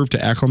learning curve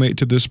to acclimate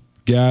to this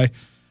guy.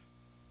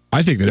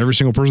 I think that every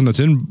single person that's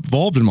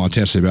involved in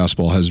Montana State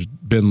basketball has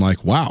been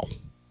like, wow,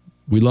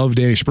 we love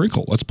Danny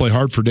Sprinkle. Let's play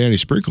hard for Danny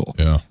Sprinkle.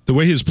 Yeah. The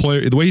way he's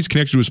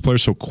connected to his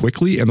players so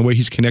quickly, and the way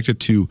he's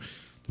connected to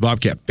the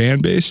Bobcat fan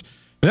base.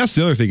 And that's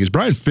the other thing is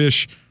Brian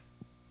Fish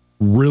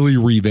really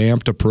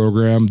revamped a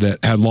program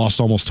that had lost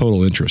almost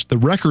total interest. The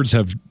records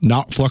have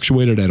not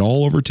fluctuated at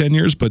all over 10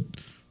 years, but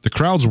the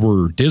crowds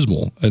were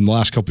dismal in the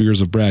last couple of years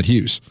of Brad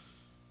Hughes.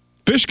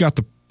 Fish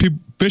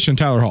and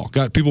Tyler Hall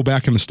got people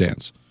back in the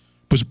stands.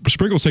 But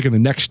Sprinkle's taking the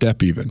next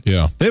step even.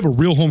 Yeah. They have a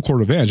real home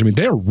court advantage.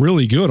 They're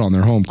really good on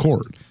their home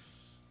court.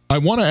 I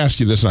want to ask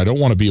you this, and I don't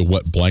want to be a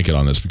wet blanket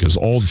on this because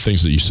all the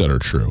things that you said are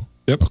true.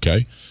 Yep.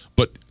 Okay?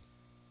 But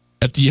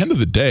at the end of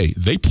the day,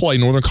 they play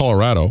Northern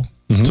Colorado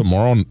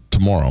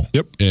tomorrow.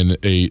 Yep. And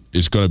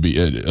it's going to be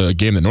a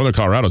game that Northern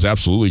Colorado is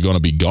absolutely going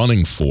to be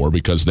gunning for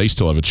because they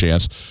still have a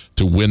chance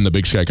to win the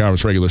Big Sky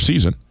Conference regular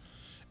season.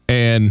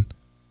 And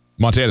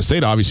Montana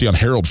State, obviously, on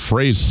Harold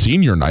Frey's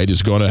senior night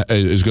is going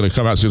to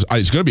come out and says,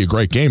 it's going to be a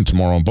great game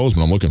tomorrow in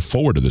Bozeman. I'm looking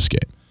forward to this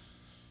game.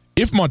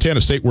 If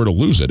Montana State were to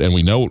lose it, and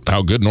we know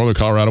how good Northern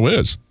Colorado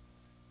is,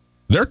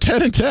 they're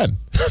 10-10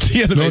 at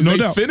the end of it.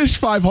 They finished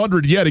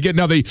 500 yet again.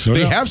 Now they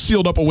have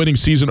sealed up a winning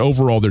season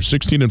overall. They're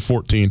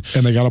 16-14,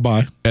 and they got a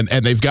bye, and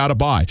they've got a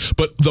bye.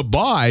 But the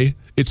bye,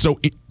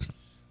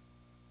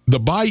 the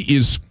bye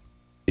is.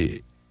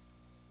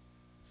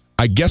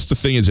 I guess the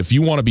thing is, if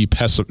you want to be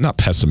not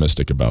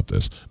pessimistic about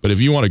this, but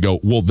if you want to go,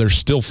 well, they're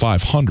still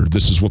 500.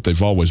 This is what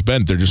they've always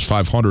been. They're just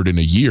 500 in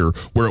a year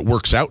where it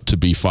works out to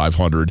be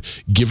 500,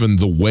 given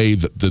the way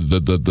that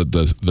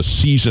the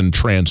season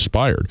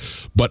transpired.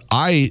 But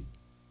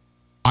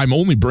I'm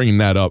only bringing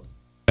that up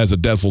as a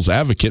devil's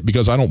advocate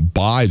because I don't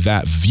buy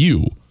that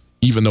view,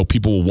 even though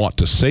people will want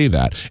to say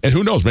that. And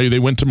who knows, maybe they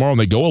win tomorrow and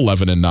they go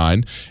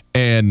 11-9,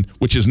 and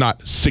which is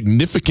not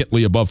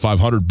significantly above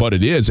 500, but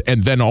it is,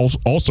 and then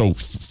also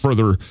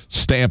further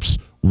stamps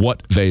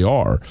what they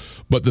are.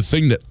 But the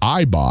thing that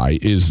I buy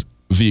is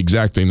the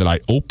exact thing that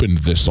I opened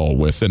this all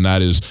with, and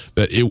that is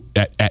that it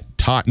at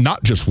time,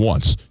 not just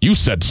once. You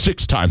said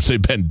 6 times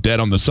they've been dead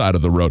on the side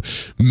of the road.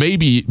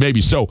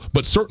 Maybe so,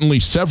 but certainly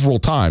several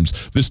times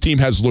this team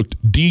has looked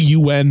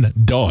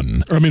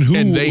done.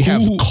 And they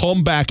have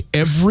come back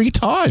every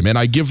time, and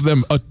I give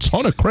them a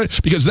ton of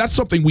credit because that's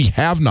something we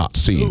have not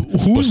seen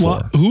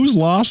before. Who's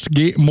lost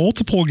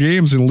multiple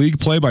games in league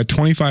play by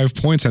 25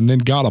 points and then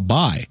got a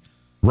bye?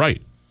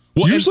 Right.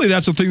 Well, usually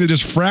that's the thing that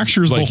just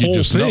fractures the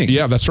whole thing.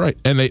 Yeah, that's right.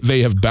 And they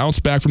have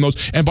bounced back from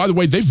those. And by the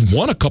way, they've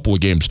won a couple of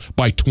games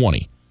by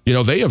 20. You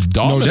know, they have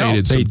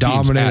dominated. They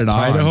dominated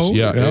Idaho.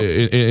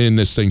 In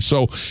this thing.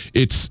 So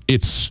it's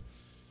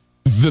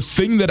the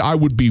thing that I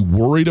would be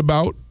worried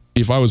about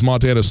if I was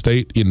Montana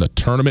State in the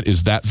tournament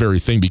is that very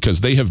thing,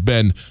 because they have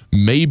been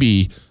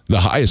maybe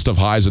the highest of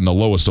highs and the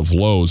lowest of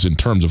lows in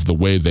terms of the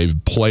way they've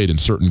played in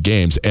certain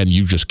games, and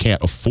you just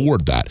can't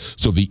afford that.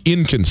 So the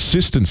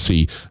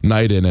inconsistency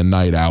night in and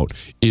night out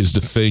is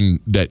the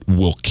thing that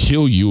will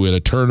kill you in a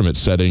tournament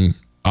setting,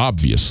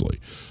 obviously.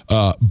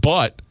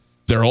 But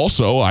they're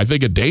also, I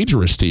think, a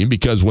dangerous team,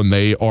 because when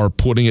they are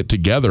putting it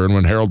together and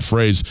when Harold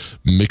Frey's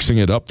mixing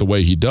it up the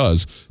way he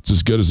does, it's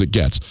as good as it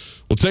gets.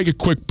 We'll take a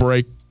quick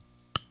break.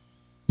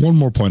 One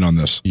more point on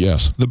this.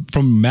 Yes.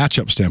 From a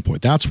matchup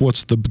standpoint, that's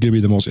what's going to be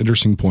the most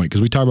interesting point,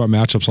 because we talk about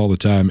matchups all the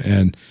time,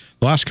 and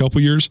the last couple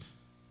of years,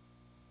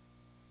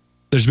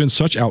 there's been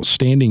such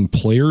outstanding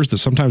players that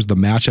sometimes the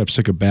matchups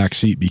took a back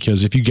seat,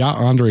 because if you got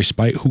Andre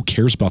Spite, who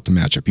cares about the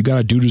matchup? You got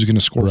a dude who's going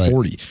to score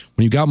 40.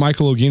 When you got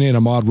Michael Ogine and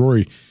Ahmad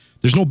Rory,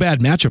 there's no bad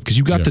matchup because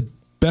you got the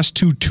best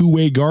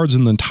two-way guards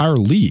in the entire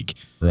league.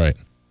 Right.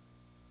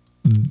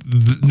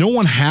 No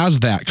one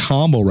has that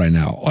combo right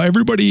now.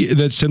 Everybody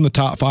that's in the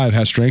top 5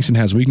 has strengths and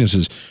has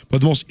weaknesses.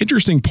 But the most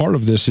interesting part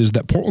of this is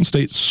that Portland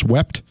State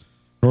swept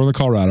Northern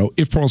Colorado.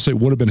 If Portland State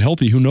would have been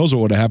healthy, who knows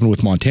what would have happened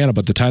with Montana.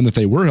 But the time that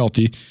they were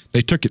healthy,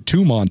 they took it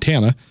to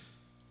Montana,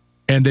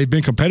 and they've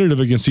been competitive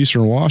against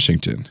Eastern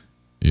Washington.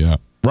 Yeah.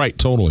 Right,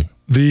 totally.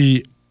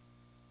 The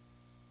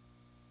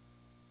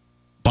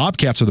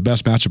Bobcats are the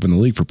best matchup in the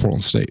league for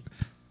Portland State.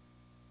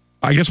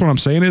 I guess what I'm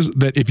saying is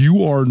that if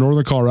you are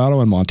Northern Colorado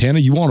and Montana,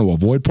 you want to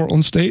avoid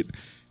Portland State,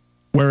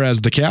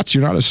 whereas the Cats,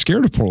 you're not as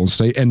scared of Portland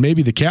State, and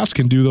maybe the Cats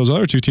can do those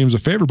other two teams a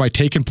favor by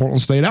taking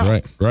Portland State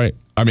out. Right.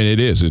 I mean,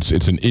 it is.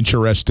 It's an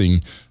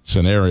interesting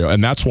scenario,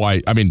 and that's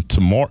why, I mean,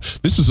 tomorrow,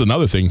 this is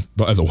another thing,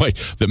 by the way,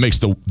 that makes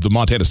the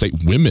Montana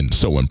State women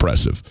so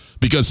impressive,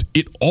 because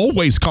it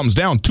always comes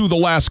down to the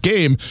last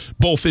game,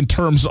 both in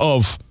terms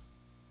of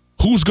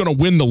who's going to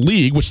win the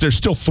league, which there's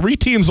still 3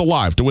 teams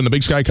alive to win the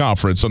Big Sky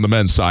Conference on the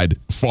men's side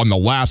on the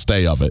last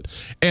day of it.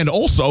 And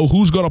also,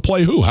 who's going to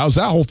play who? How's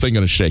that whole thing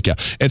going to shake out?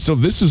 And so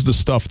this is the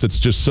stuff that's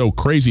just so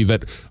crazy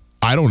that,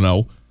 I don't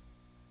know,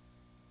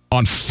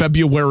 on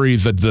February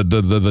the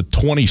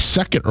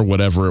 22nd or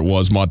whatever it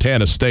was,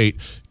 Montana State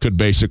could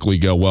basically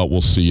go, well,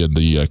 we'll see you in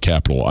the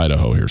capital,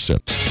 Idaho, here soon.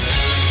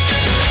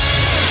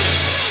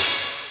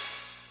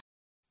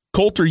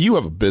 Colter, you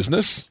have a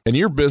business, and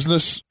your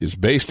business is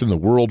based in the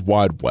World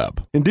Wide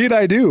Web. Indeed,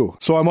 I do.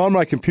 So I'm on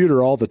my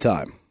computer all the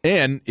time.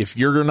 And if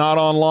you're not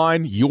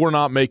online, you're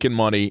not making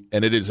money,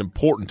 and it is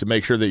important to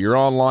make sure that you're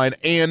online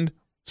and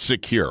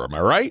secure. Am I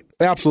right?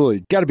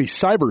 Absolutely. Got to be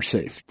cyber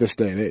safe this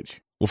day and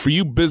age. Well, for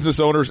you business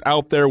owners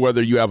out there,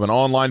 whether you have an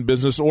online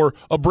business or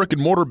a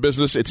brick-and-mortar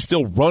business, it's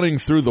still running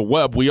through the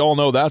web. We all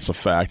know that's a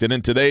fact. And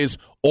in today's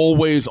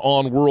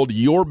always-on world,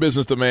 your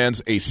business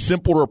demands a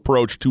simpler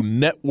approach to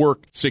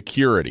network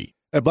security.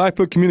 At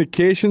Blackfoot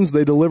Communications,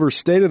 they deliver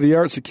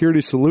state-of-the-art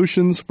security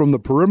solutions from the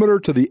perimeter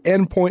to the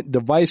endpoint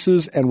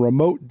devices and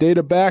remote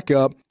data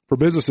backup for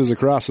businesses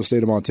across the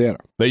state of Montana.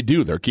 They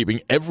do. They're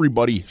keeping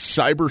everybody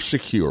cyber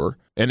secure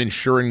and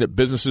ensuring that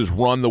businesses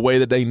run the way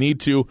that they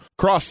need to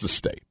across the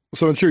state.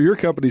 So ensure your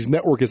company's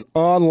network is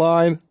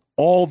online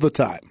all the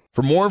time.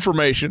 For more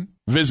information,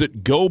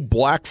 visit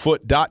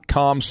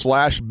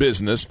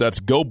goblackfoot.com/business. That's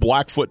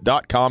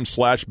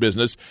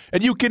goblackfoot.com/business.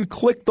 And you can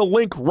click the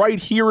link right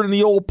here in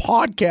the old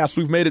podcast.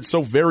 We've made it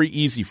so very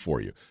easy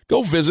for you.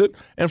 Go visit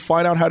and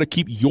find out how to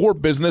keep your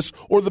business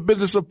or the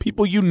business of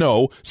people you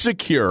know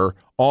secure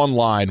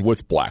online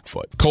with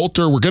Blackfoot.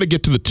 Colter, we're going to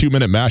get to the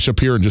 2-minute mashup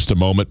here in just a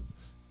moment.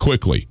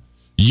 Quickly,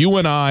 you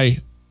and I,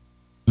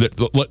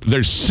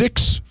 there's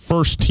 6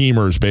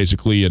 first-teamers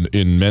basically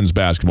in men's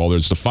basketball.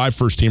 There's the 5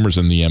 first-teamers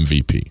and the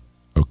MVP,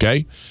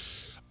 okay?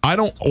 I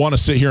don't want to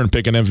sit here and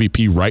pick an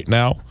MVP right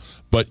now,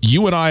 but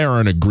you and I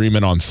are in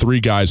agreement on 3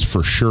 guys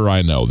for sure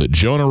I know, that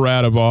Jonah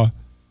Radaba,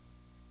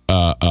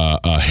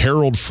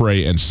 Harold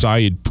Frey, and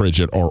Saeed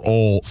Pridgett are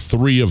all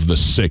 3 of the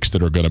 6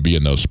 that are going to be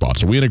in those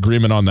spots. Are we in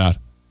agreement on that?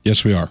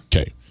 Yes, we are.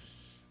 Okay.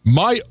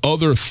 My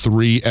other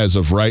 3 as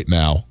of right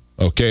now,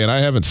 okay, and I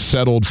haven't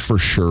settled for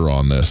sure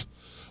on this,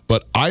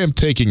 but I am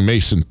taking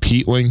Mason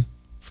Peatling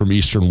from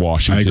Eastern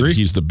Washington. I agree.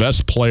 He's the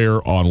best player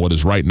on what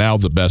is right now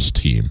the best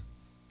team.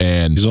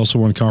 And he's also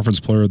won Conference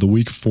Player of the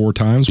Week 4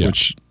 times,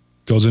 which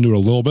goes into it a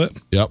little bit.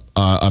 Yep.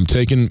 I'm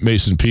taking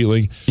Mason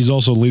Peatling. He's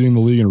also leading the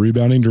league in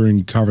rebounding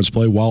during conference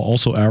play while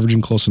also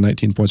averaging close to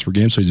 19 points per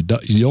game. So he's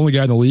the only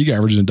guy in the league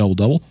averaging a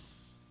double-double.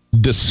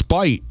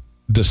 Despite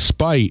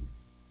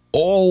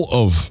all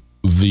of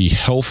the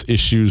health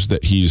issues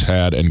that he's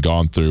had and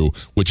gone through,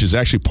 which is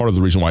actually part of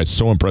the reason why it's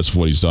so impressive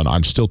what he's done,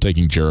 I'm still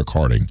taking Jarek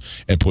Harding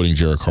and putting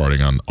Jarek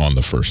Harding on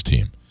the first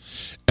team.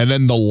 And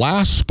then the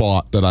last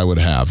spot that I would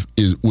have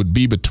would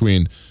be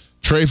between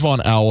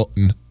Trayvon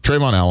Allen,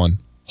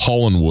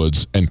 Holland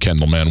Woods, and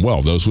Kendall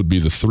Manuel. Those would be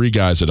the 3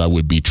 guys that I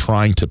would be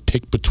trying to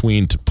pick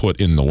between to put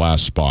in the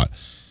last spot.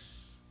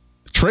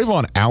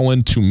 Trayvon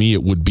Allen, to me,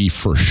 it would be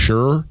for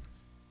sure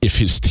if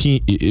his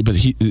team, but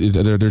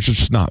they're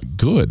just not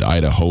good.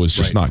 Idaho is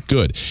just not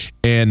good.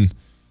 And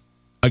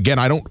again,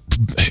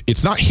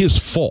 it's not his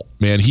fault,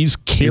 man. He's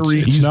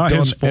carried, he's done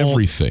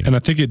everything. And I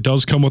think it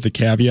does come with a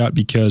caveat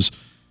because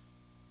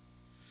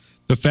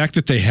the fact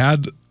that they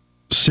had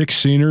 6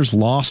 seniors,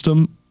 lost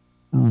them,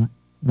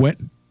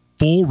 went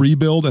full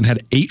rebuild and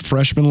had 8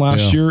 freshmen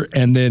last year,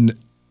 and then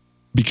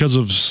because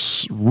of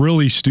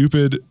really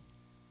stupid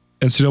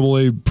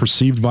NCAA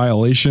perceived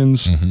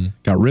violations,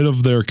 got rid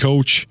of their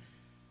coach.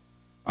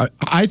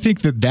 I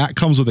think that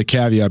comes with a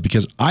caveat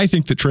because I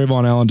think that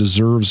Trayvon Allen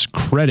deserves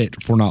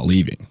credit for not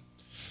leaving.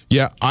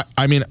 Yeah,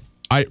 I mean,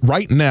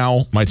 right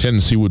now my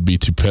tendency would be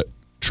to put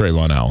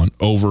Trayvon Allen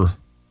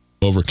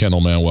over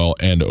Kendall Manuel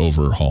and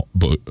over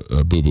Boo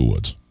Boo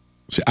Woods.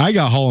 See, I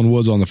got Holland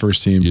Woods on the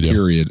first team,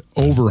 period,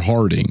 over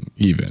Harding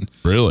even.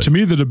 Really? To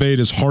me, the debate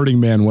is Harding,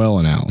 Manuel,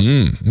 and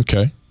Allen.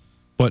 Okay.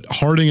 But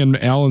Harding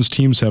and Allen's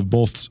teams have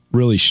both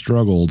really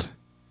struggled.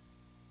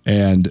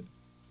 And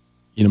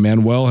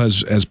Manuel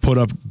has put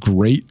up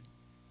great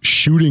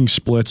shooting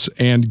splits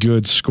and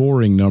good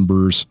scoring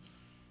numbers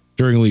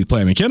during league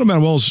play. I mean, Kendall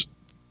Manuel's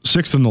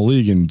 6th in the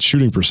league in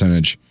shooting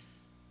percentage.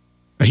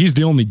 He's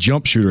the only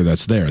jump shooter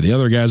that's there. The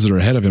other guys that are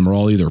ahead of him are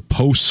all either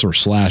posts or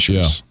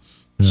slashes.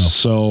 Yeah.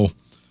 So,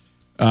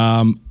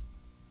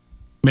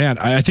 man,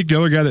 I think the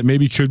other guy that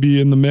maybe could be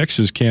in the mix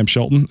is Cam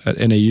Shelton at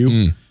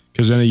NAU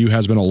because NAU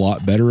has been a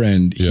lot better,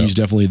 and he's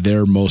definitely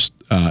their most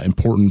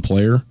important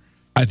player.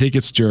 I think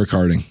it's Jarek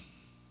Harding.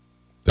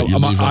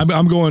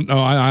 I'm going.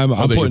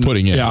 I'm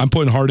putting in. Yeah, I'm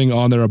putting Harding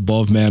on there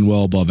above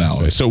Manuel, above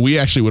Allen. Okay, so we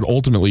actually would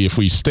ultimately, if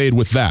we stayed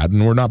with that,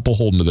 and we're not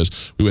beholden to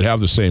this, we would have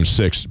the same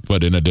 6,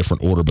 but in a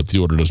different order. But the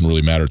order doesn't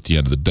really matter at the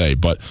end of the day.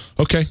 But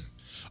okay.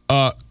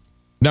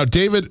 Now,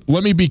 David,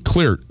 let me be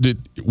clear.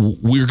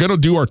 We're going to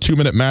do our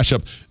 2-minute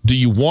mashup.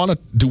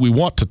 Do we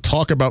want to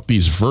talk about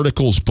these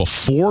verticals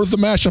before the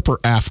mashup or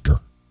after?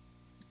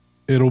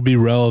 It'll be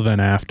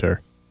relevant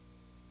after.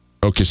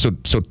 Okay, so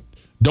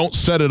don't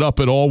set it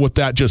up at all with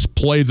that. Just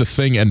play the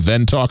thing and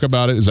then talk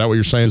about it. Is that what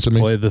you're saying to me?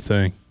 Play the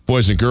thing.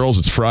 Boys and girls,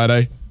 it's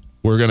Friday.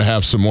 We're going to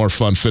have some more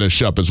fun finish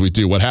up as we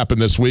do. What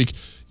happened this week,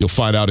 you'll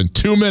find out in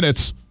 2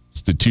 minutes.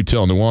 It's the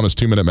Two-Tail Nuanez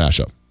 2-minute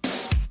mashup.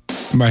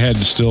 My head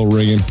is still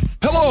ringing.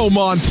 Hello,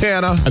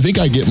 Montana. I think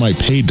I get my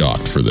pay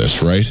docked for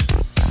this, right?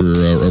 For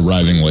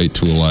arriving late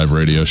to a live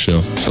radio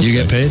show. You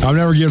get paid? I'm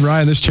never getting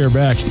Ryan this chair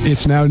back.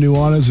 It's now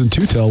Nuanez and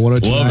Two-Tail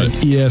 102.9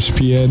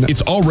 ESPN.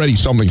 It's already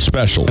something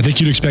special. I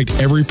think you'd expect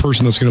every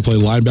person that's going to play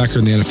linebacker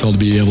in the NFL to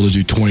be able to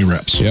do 20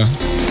 reps. Yeah.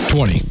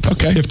 20.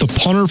 Okay. If the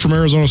punter from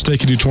Arizona State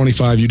can do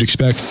 25, you'd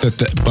expect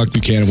that Buck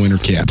Buchanan winner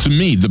can't. To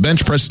me, the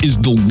bench press is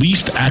the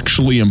least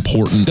actually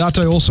important.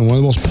 Dante Olson, one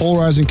of the most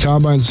polarizing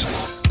combines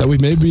that we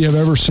maybe have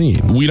ever seen.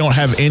 We don't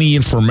have any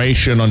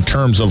information in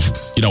terms of,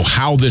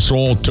 how this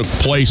all took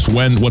place,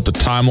 what the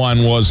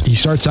timeline was. He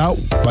starts out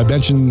by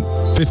benching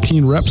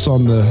 15 reps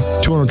on the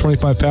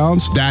 225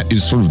 pounds. That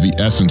is sort of the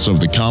essence of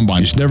the combine.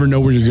 You just never know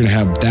where you're going to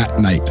have that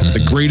night,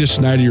 the greatest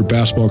night of your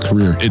basketball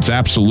career. It's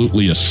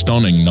absolutely a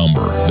stunning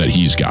number that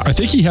he's got. I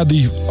think he had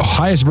the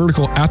highest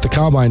vertical at the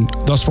combine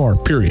thus far,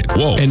 period.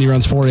 Whoa. And he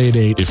runs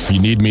 4.88. If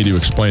you need me to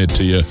explain it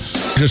to you,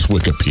 just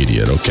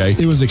Wikipedia it, okay?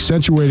 It was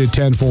accentuated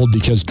tenfold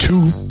because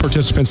 2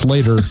 participants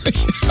later,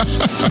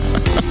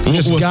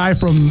 this guy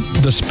from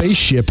the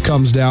spaceship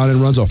comes down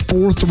and runs a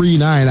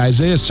 4.39.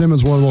 Isaiah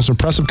Simmons, one of the most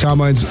impressive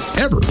combines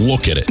ever.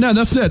 Look at it. Now,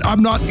 that's it.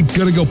 I'm not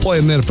going to go play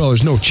in the NFL.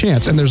 There's no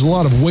chance. And there's a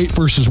lot of weight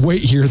versus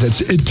weight here that's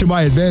to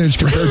my advantage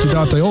compared to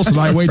Dante Olson.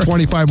 I weigh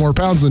 25 more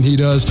pounds than he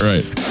does.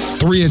 Right.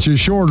 3 inches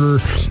shorter.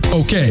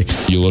 Okay.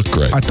 You look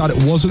great. I thought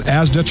it wasn't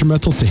as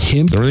detrimental to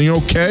him. Everything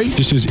okay?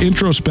 Just his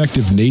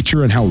introspective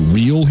nature and how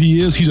real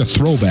he is. He's a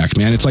throwback,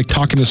 man. It's like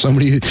talking to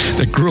somebody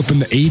that grew up in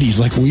the 80s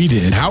like we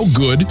did. How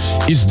good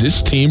is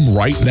this team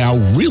right now,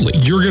 really?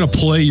 You're going to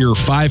play your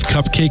 5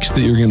 cupcakes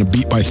that you're going to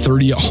beat by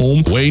 30 at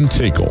home. Wayne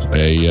Tinkle,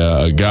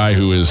 a guy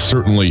who is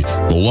certainly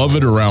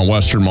beloved around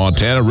Western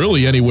Montana,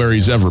 really anywhere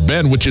he's ever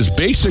been, which is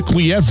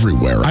basically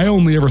everywhere. I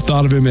only ever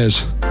thought of him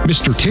as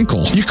Mr.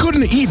 Tinkle. You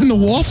couldn't have eaten the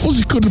waffles?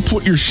 You couldn't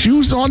put your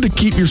shoes on to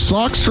keep your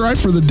socks dry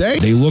for the day?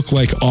 They look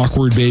like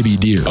awkward baby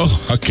deer.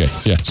 Oh, okay.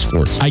 Yeah,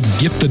 sports. I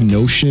get the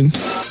notion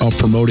of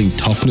promoting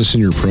toughness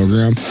in your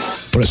program,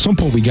 but at some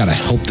point we got to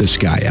help this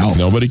guy out.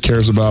 Nobody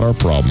cares about our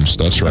problems.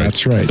 That's right.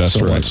 That's right. That's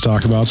so right. Let's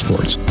talk about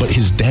sports. But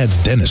his dad's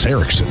Dennis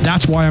Erickson.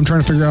 That's why I'm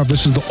trying to figure out if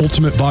this is the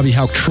ultimate Bobby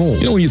Houck troll.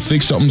 You know when you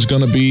think something's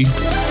going to be,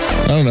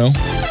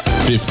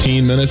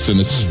 15 minutes and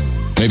it's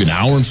maybe an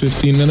hour and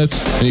 15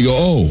 minutes, and you go,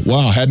 oh,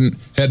 wow, hadn't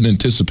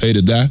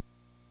anticipated that.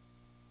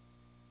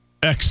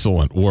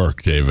 Excellent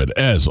work, David.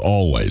 As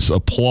always,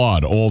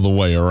 applaud all the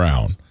way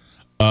around.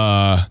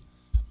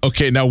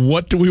 Okay, now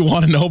what do we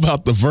want to know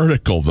about the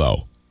vertical,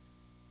 though?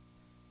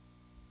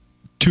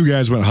 2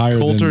 guys went higher.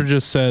 Coulter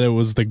just said it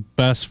was the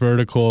best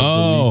vertical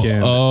of the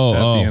weekend at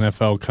the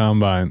NFL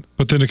Combine.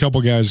 But then a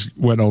couple guys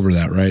went over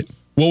that, right?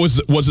 What was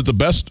it the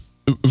best?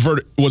 It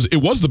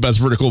was the best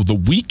vertical of the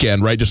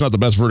weekend, right? Just not the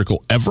best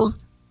vertical ever.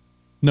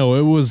 No,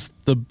 it was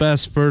the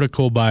best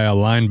vertical by a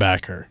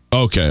linebacker.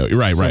 Okay,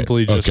 right.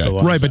 Simply just a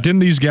linebacker. Right, but didn't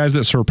these guys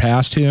that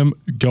surpassed him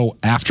go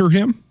after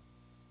him?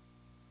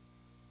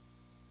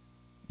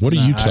 What are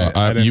you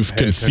talking? You've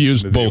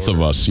confused both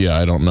of us. Yeah,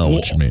 I don't know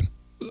what you mean.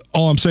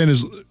 All I'm saying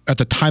is, at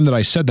the time that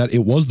I said that,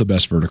 it was the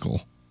best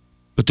vertical.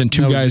 But then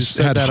two guys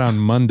said had that on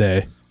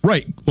Monday.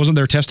 Right. Wasn't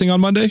there testing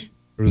on Monday?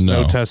 There was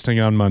no testing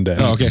on Monday.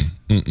 Oh, okay.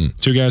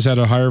 Two guys had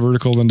a higher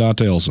vertical than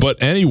Dante Olson.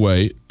 But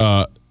anyway,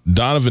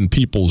 Donovan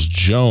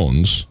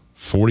Peoples-Jones,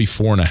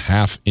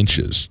 44.5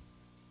 inches.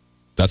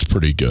 That's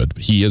pretty good.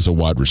 He is a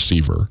wide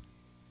receiver,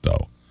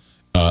 though.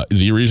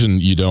 The reason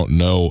you don't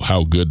know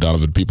how good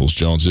Donovan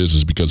Peoples-Jones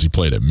is because he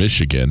played at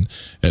Michigan,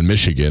 and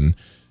Michigan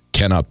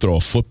cannot throw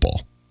a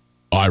football.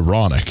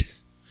 Ironic.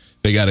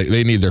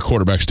 They need their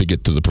quarterbacks to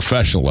get to the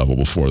professional level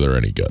before they're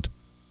any good.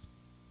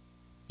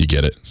 You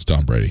get it? It's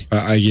Tom Brady.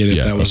 I get it.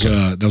 Yeah,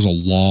 that was a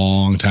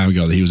long time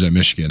ago that he was at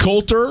Michigan.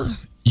 Coulter,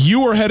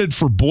 you are headed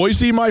for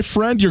Boise, my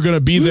friend. You're going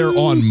to be there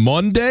on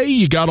Monday.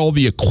 You got all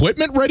the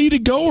equipment ready to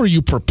go? Are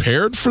you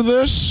prepared for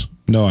this?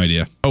 No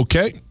idea.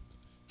 Okay.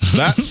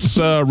 That's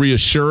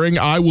reassuring.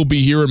 I will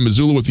be here in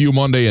Missoula with you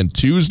Monday and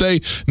Tuesday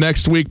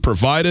next week,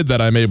 provided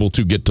that I'm able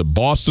to get to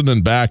Boston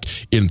and back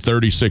in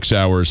 36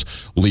 hours,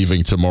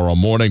 leaving tomorrow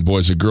morning.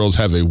 Boys and girls,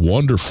 have a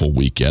wonderful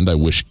weekend. I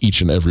wish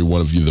each and every one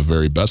of you the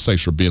very best.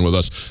 Thanks for being with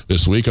us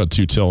this week on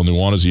Tutel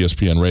Nuanez,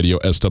 ESPN Radio,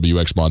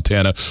 SWX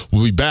Montana.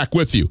 We'll be back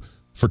with you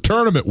for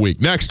tournament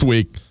week next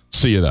week.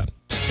 See you then.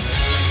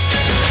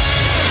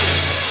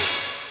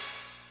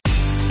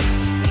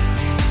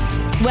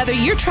 Whether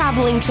you're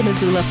traveling to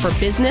Missoula for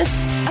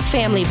business, a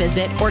family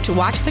visit, or to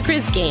watch the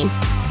Grizz game,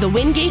 the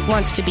Wingate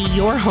wants to be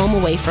your home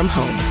away from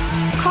home.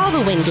 Call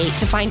the Wingate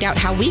to find out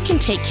how we can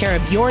take care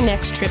of your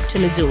next trip to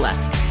Missoula.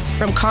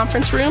 From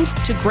conference rooms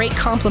to great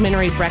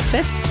complimentary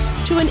breakfast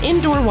to an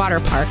indoor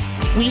water park,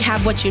 we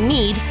have what you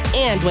need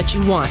and what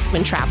you want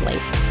when traveling.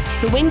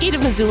 The Wingate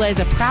of Missoula is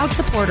a proud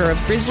supporter of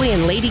Grizzly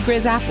and Lady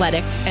Grizz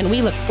athletics, and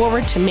we look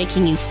forward to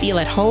making you feel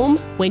at home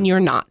when you're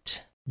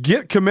not.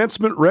 Get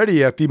commencement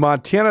ready at the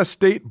Montana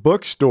State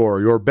Bookstore,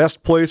 your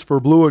best place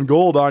for blue and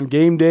gold on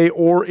game day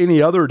or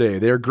any other day.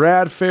 Their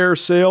grad fair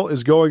sale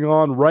is going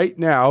on right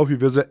now if you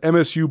visit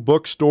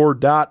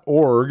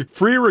msubookstore.org.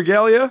 Free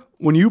regalia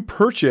when you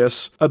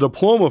purchase a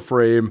diploma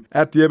frame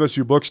at the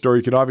MSU Bookstore.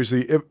 You can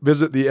obviously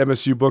visit the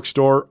MSU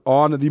Bookstore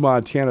on the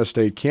Montana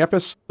State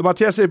campus. The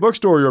Montana State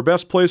Bookstore, your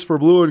best place for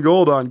blue and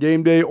gold on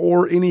game day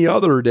or any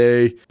other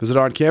day. Visit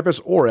on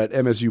campus or at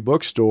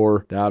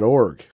msubookstore.org.